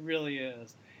 It really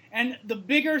is. And the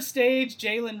bigger stage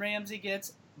Jalen Ramsey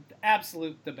gets,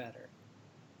 the better.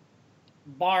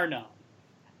 Bar none.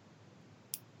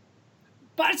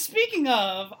 But speaking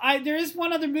of, there is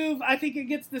one other move. I think it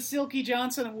gets the Silky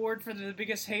Johnson Award for the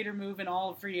biggest hater move in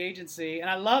all of free agency, and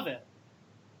I love it.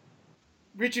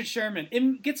 Richard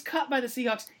Sherman gets cut by the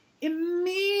Seahawks,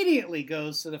 immediately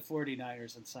goes to the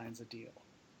 49ers and signs a deal.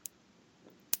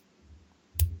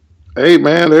 Hey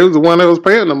man, it was the one that was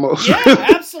paying the most. Yeah,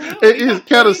 absolutely. it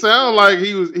kind of sounded like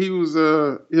he was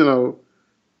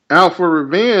out for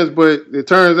revenge, but it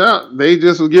turns out they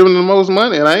just was giving him the most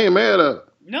money, and I ain't mad at it.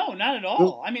 No, not at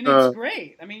all. I mean, it's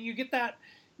great. I mean, you get that.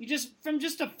 You just from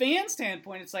just a fan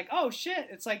standpoint, it's like, oh shit!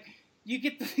 It's like you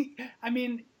get the. I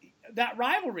mean, that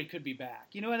rivalry could be back.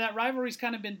 You know, and that rivalry's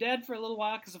kind of been dead for a little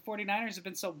while because the 49ers have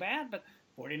been so bad, but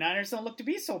 49ers don't look to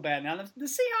be so bad now. The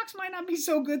Seahawks might not be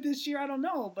so good this year. I don't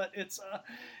know, but it's.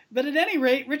 But at any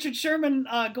rate, Richard Sherman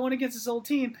going against his old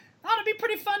team ought to be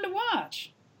pretty fun to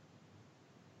watch.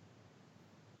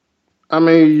 I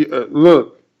mean,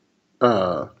 look,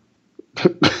 I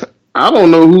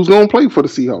don't know who's going to play for the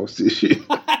Seahawks this year.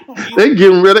 They're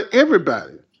getting rid of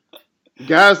everybody.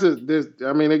 Guys,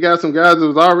 they got some guys that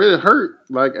was already hurt,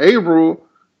 like Averill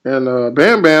and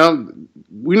Bam Bam.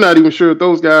 We're not even sure if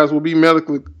those guys will be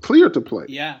medically cleared to play.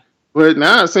 Yeah. But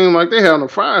now it seems like they're having a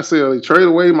fire sale. They trade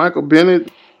away Michael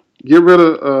Bennett, get rid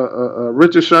of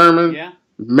Richard Sherman. Yeah.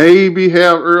 Maybe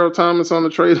have Earl Thomas on the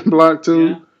trading block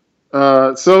too.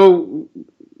 Yeah. So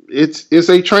it's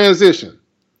a transition.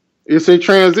 It's a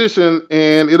transition,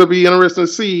 and it'll be interesting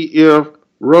to see if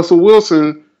Russell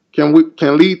Wilson can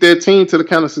lead that team to the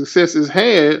kind of success it's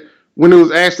had when it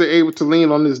was actually able to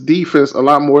lean on this defense a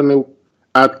lot more than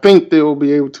I think they will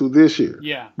be able to this year.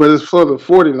 Yeah. But as for the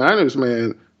 49ers,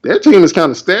 man, their team is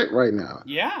kind of stacked right now.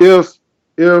 Yeah. If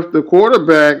the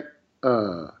quarterback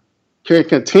can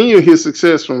continue his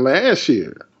success from last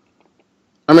year,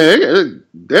 I mean,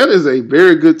 that is a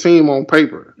very good team on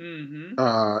paper.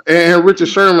 Mm-hmm. And Richard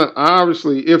Sherman,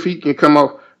 obviously, if he can come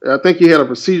off, I think he had a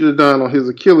procedure done on his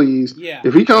Achilles. Yeah.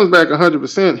 If he comes back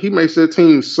 100%, he makes that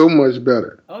team so much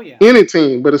better. Oh yeah. Any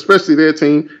team, but especially their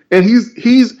team. And he's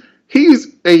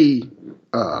a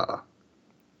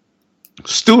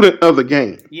student of the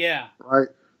game. Yeah. Right.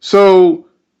 So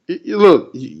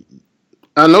look,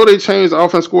 I know they changed the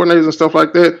offense coordinators and stuff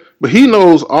like that, but he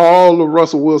knows all of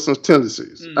Russell Wilson's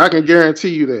tendencies. I can guarantee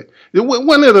you that.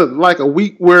 Wasn't it like a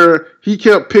week where he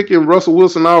kept picking Russell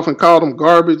Wilson off and called him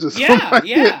garbage or something like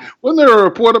that? Wasn't there a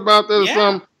report about that or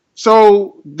something?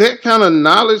 So that kind of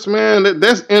knowledge, man,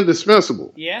 that's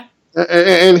indispensable. Yeah.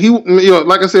 And he,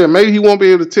 like I said, maybe he won't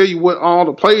be able to tell you what all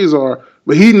the plays are,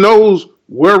 but he knows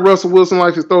where Russell Wilson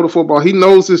likes to throw the football. He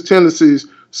knows his tendencies.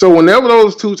 So whenever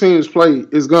those two teams play,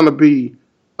 it's going to be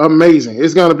amazing.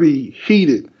 It's going to be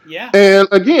heated. Yeah. And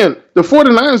again, the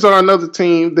 49ers are another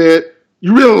team that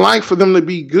you really like for them to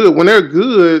be good. When they're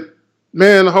good,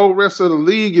 man, the whole rest of the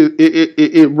league,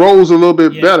 it rolls a little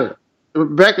bit better.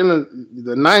 Back in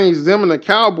the 90s, them and the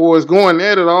Cowboys going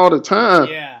at it all the time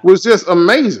was just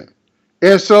amazing.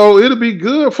 And so it'll be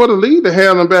good for the league to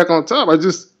have them back on top. I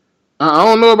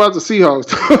don't know about the Seahawks.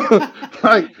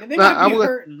 They might be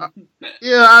hurting.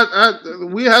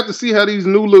 We have to see how these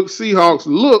new look Seahawks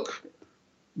look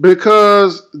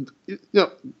because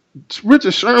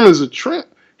Richard Sherman is a trend.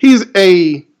 He's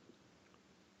a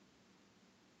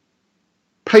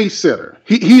pace setter.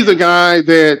 He's a guy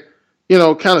that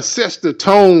kind of sets the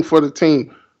tone for the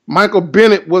team. Michael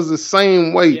Bennett was the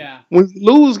same way. Yeah. When you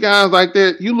lose guys like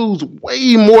that, you lose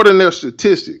way more than their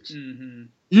statistics. Mm-hmm.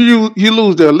 You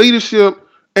lose their leadership,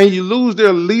 and you lose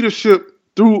their leadership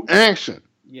through action.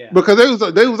 Yeah. Because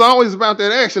they was always about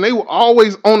that action. They were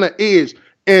always on the edge,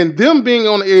 and them being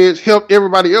on the edge helped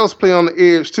everybody else play on the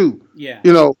edge too. Yeah.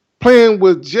 Playing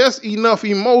with just enough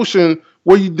emotion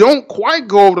where you don't quite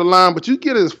go over the line, but you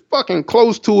get as fucking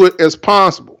close to it as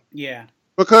possible. Yeah.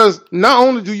 Because not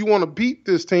only do you want to beat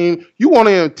this team, you want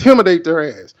to intimidate their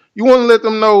ass. You want to let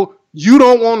them know you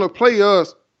don't want to play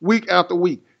us week after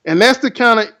week. And that's the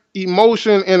kind of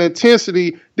emotion and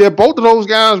intensity that both of those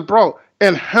guys brought.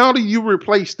 And how do you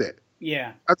replace that?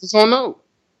 Yeah. I just don't know.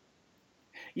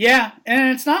 Yeah,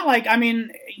 and it's not like, I mean,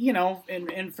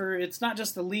 it's not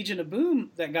just the Legion of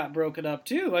Boom that got broken up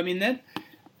too. I mean,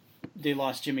 they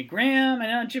lost Jimmy Graham. I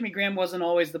know Jimmy Graham wasn't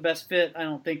always the best fit, I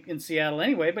don't think, in Seattle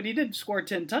anyway, but he did score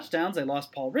 10 touchdowns. They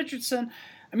lost Paul Richardson.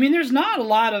 I mean, there's not a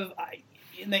lot of...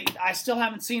 I still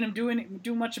haven't seen them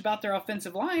do much about their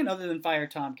offensive line other than fire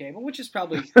Tom Cable, which is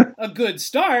probably a good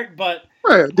start, but...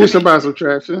 Right, addition by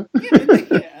subtraction.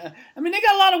 Yeah. I mean, they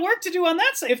got a lot of work to do on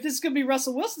that side. If this is going to be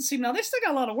Russell Wilson's team now, they still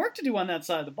got a lot of work to do on that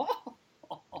side of the ball.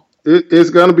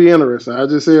 It's going to be interesting. I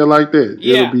just say it like that.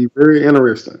 Yeah. It'll be very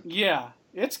interesting. Yeah,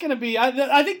 it's going to be...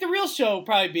 I think the real show will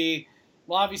probably be,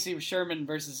 well, obviously Sherman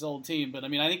versus his old team, but I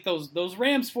mean, I think those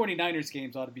Rams 49ers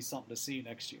games ought to be something to see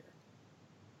next year.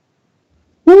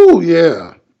 Ooh,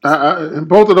 yeah. And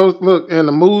both of those, look, and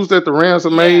the moves that the Rams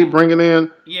have made, bringing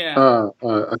in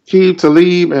Aqib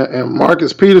Talib and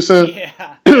Marcus Peterson,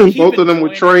 both of them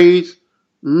with trades,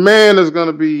 man, it's going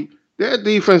to be, that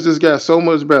defense just got so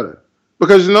much better.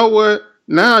 Because you know what?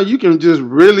 Now you can just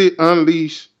really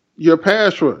unleash your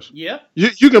pass rush. Yep.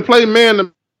 You can play man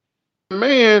to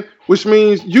man, which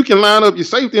means you can line up your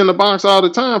safety in the box all the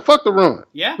time. Fuck the run.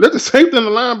 Yeah. Let the safety and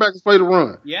the linebackers play the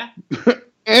run. Yeah.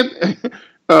 And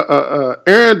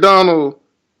Aaron Donald,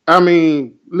 I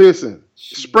mean, listen,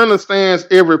 sprinter stands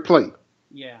every play.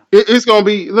 Yeah. It's going to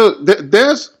be, look,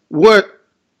 that's what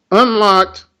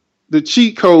unlocked the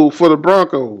cheat code for the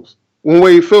Broncos when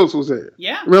Wade Phillips was there.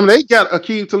 Yeah. Remember, they got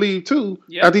Akeem Talib too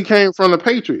after he came from the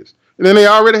Patriots. And then they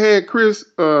already had Chris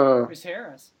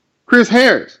Harris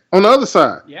on the other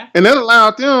side. Yeah. And that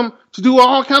allowed them to do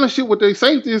all kind of shit with their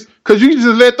safeties because you can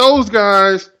just let those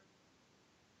guys,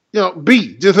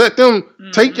 beat. Just let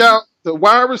them take out the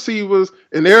wide receivers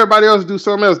and everybody else do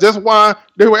something else. That's why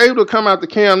they were able to come out to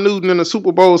Cam Newton in the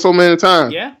Super Bowl so many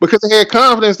times. Yeah. Because they had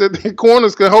confidence that their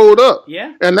corners could hold up.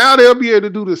 Yeah. And now they'll be able to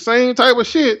do the same type of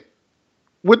shit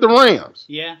with the Rams.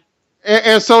 Yeah.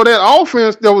 And so that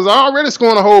offense that was already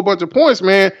scoring a whole bunch of points,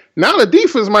 man, now the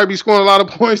defense might be scoring a lot of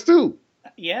points too.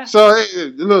 Yeah. So,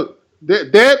 look,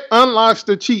 that unlocks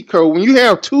the cheat code. When you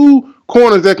have two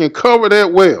corners that can cover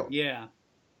that well,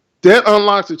 that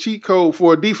unlocks the cheat code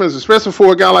for a defense, especially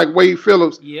for a guy like Wade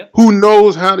Phillips, who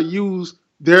knows how to use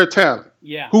their talent,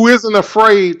 who isn't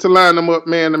afraid to line them up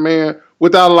man-to-man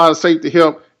without a lot of safety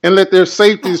help and let their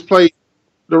safeties play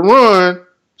the run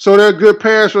so their good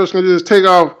pass rush can just take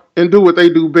off and do what they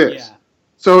do best. Yeah.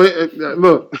 So,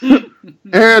 look,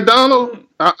 Aaron Donald,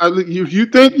 if you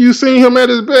think you've seen him at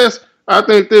his best, I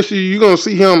think this year you're going to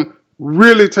see him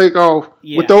really take off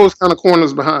with those kind of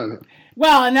corners behind him.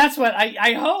 Well, and that's what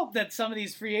I hope that some of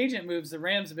these free agent moves the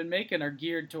Rams have been making are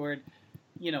geared toward,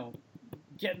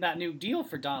 getting that new deal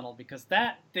for Donald because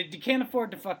they can't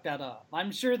afford to fuck that up.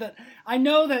 I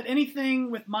know that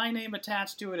anything with my name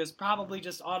attached to it is probably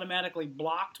just automatically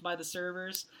blocked by the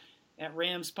servers at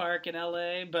Rams Park in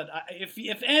LA, but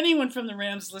if anyone from the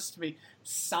Rams listens to me,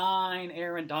 sign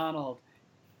Aaron Donald.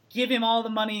 Give him all the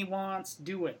money he wants.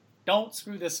 Do it. Don't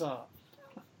screw this up.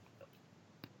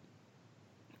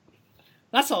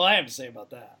 That's all I have to say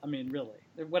about that. I mean, really.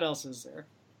 What else is there?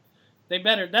 That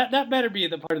better be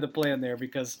the part of the plan there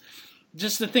because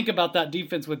just to think about that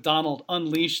defense with Donald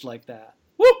unleashed like that.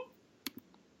 Woo!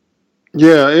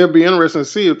 Yeah, it'll be interesting to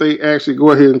see if they actually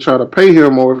go ahead and try to pay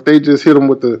him or if they just hit him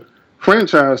with the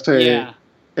franchise tag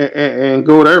and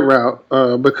go that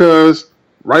route because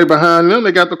right behind them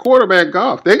they got the quarterback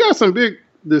Goff. They got some big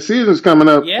decisions coming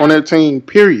up on that team,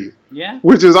 period. Yeah.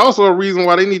 Which is also a reason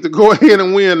why they need to go ahead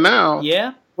and win now.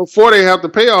 Yeah. Before they have to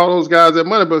pay all those guys that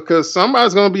money because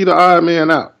somebody's going to be the odd man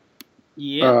out.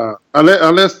 Yeah.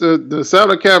 Unless the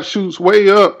salary cap shoots way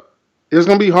up, it's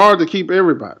going to be hard to keep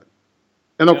everybody.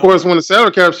 And, of course, when the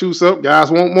salary cap shoots up,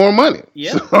 guys want more money.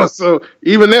 Yeah. So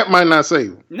even that might not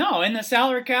save them. No, and the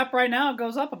salary cap right now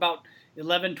goes up about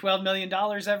 $11-12 million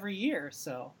every year.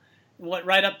 So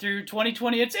right up through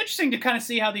 2020. It's interesting to kind of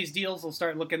see how these deals will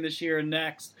start looking this year and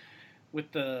next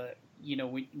with the,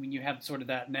 when you have sort of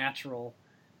that natural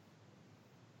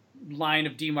line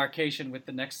of demarcation with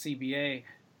the next CBA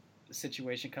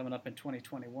situation coming up in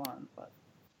 2021. But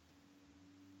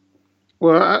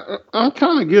well, I'm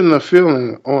kind of getting a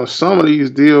feeling on some of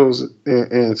these deals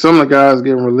and some of the guys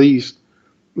getting released.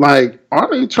 Like,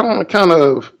 are they trying to kind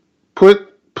of put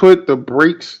the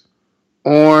brakes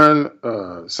on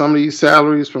some of these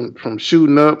salaries from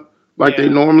shooting up like they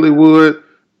normally would?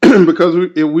 Because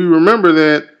we remember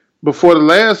that before the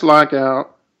last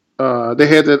lockout, they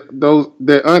had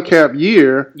that uncapped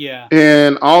year,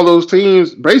 and all those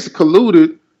teams basically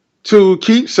colluded to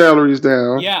keep salaries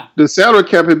down. Yeah. The salary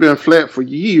cap had been flat for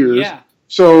years,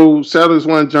 so salaries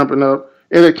weren't jumping up.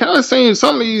 And it kind of seems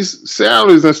some of these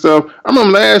salaries and stuff. I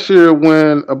remember last year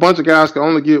when a bunch of guys could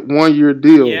only get 1-year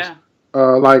deals,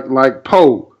 like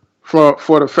Poe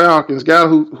for the Falcons, guy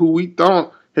who we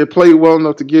thought had played well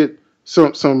enough to get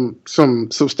some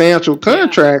substantial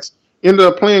contracts. Ended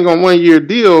up playing on 1-year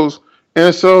deals.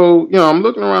 And so, I'm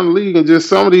looking around the league and just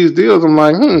some of these deals, I'm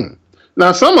like,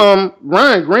 Now, some of them,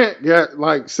 Ryan Grant got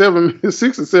like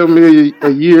 6 or 7 million a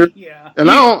year. And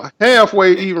I don't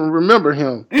halfway even remember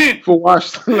him for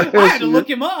Washington last year. I had to look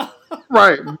him up.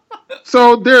 Right.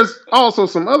 So there's also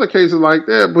some other cases like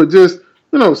that, but just,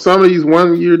 some of these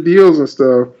 1-year deals and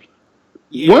stuff.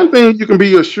 Yeah. One thing you can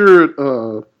be assured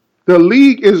of, the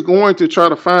league is going to try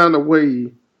to find a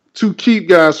way to keep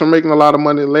guys from making a lot of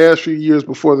money the last few years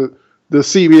before the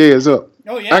CBA is up.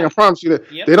 Oh, yeah. I can promise you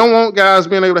that. Yep. They don't want guys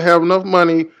being able to have enough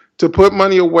money to put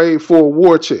money away for a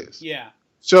war chest. Yeah.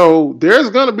 So there's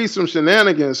going to be some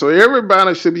shenanigans. So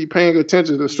everybody should be paying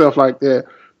attention to stuff like that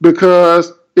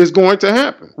because it's going to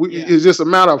happen. It's just a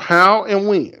matter of how and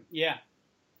when. Yeah.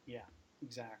 Yeah,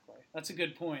 exactly. That's a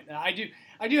good point.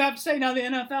 I do have to say now the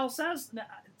NFL says,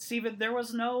 Steven, there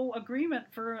was no agreement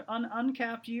for an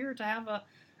uncapped year to have a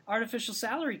artificial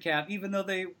salary cap, even though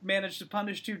they managed to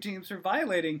punish 2 teams for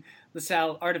violating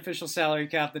the artificial salary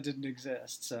cap that didn't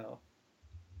exist. So,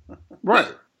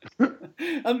 right.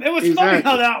 It was funny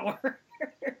how that worked.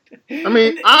 I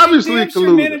mean, obviously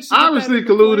colluded. Obviously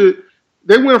colluded.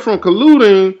 They went from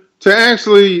colluding to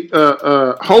actually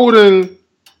holding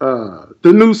the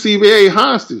new CBA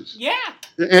hostage. Yeah.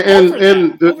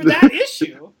 And over that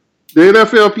issue. The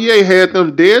NFLPA had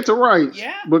them dead to rights,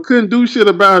 but couldn't do shit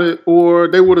about it, or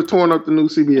they would have torn up the new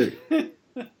CBA.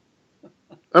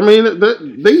 I mean,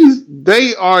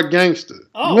 they are gangsters.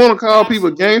 You want to call people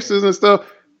gangsters and stuff?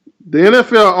 The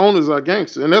NFL owners are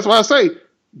gangsters, and that's why I say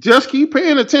just keep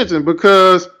paying attention,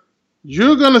 because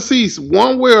you're gonna see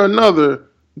one way or another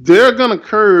they're gonna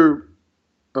curb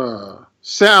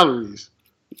salaries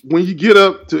when you get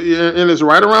up to, and it's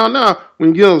right around now, when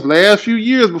you get those last few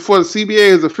years before the CBA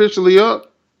is officially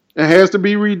up and has to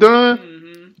be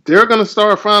redone, they're going to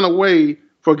start finding a way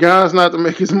for guys not to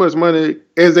make as much money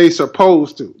as they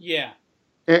supposed to. Yeah.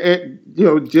 And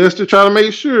just to try to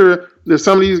make sure that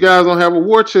some of these guys don't have a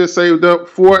war chest saved up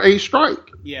for a strike.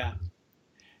 Yeah.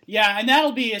 Yeah, and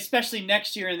that'll be, especially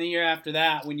next year and the year after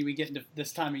that, when we get into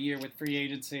this time of year with free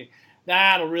agency,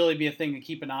 that'll really be a thing to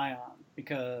keep an eye on,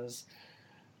 because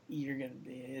you're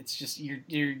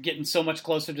getting so much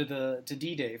closer to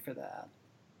D-Day for that.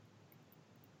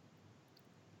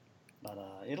 But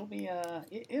it's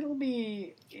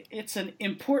an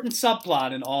important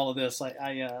subplot in all of this,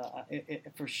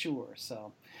 for sure.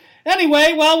 So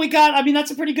anyway, well,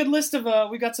 that's a pretty good list of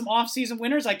we got some off-season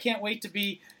winners. I can't wait to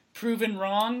be proven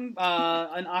wrong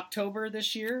in October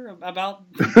this year about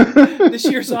this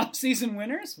year's off-season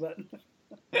winners, but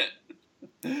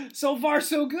so far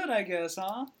so good, I guess,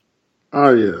 huh?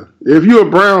 Oh yeah. If you're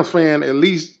a Browns fan, at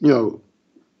least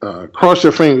cross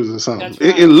your fingers or something.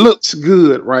 Right. It looks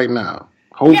good right now.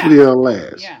 Hopefully it'll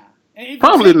last. Yeah.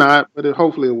 Probably not, but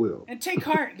hopefully it will. And take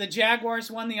heart. The Jaguars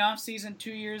won the offseason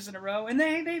 2 years in a row, and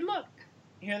they look.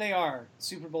 Here they are,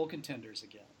 Super Bowl contenders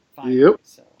again. Finally. Yep.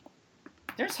 So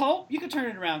there's hope. You can turn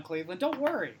it around, Cleveland. Don't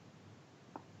worry.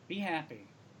 Be happy.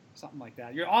 Something like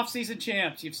that. You're off-season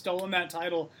champs. You've stolen that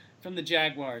title from the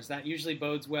Jaguars. That usually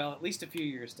bodes well at least a few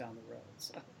years down the road.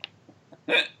 So.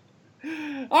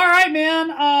 All right, man.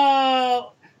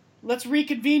 Let's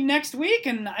reconvene next week,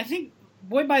 and I think,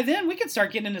 boy, by then we can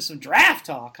start getting into some draft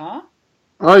talk, huh?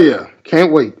 Oh, yeah.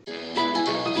 Can't wait.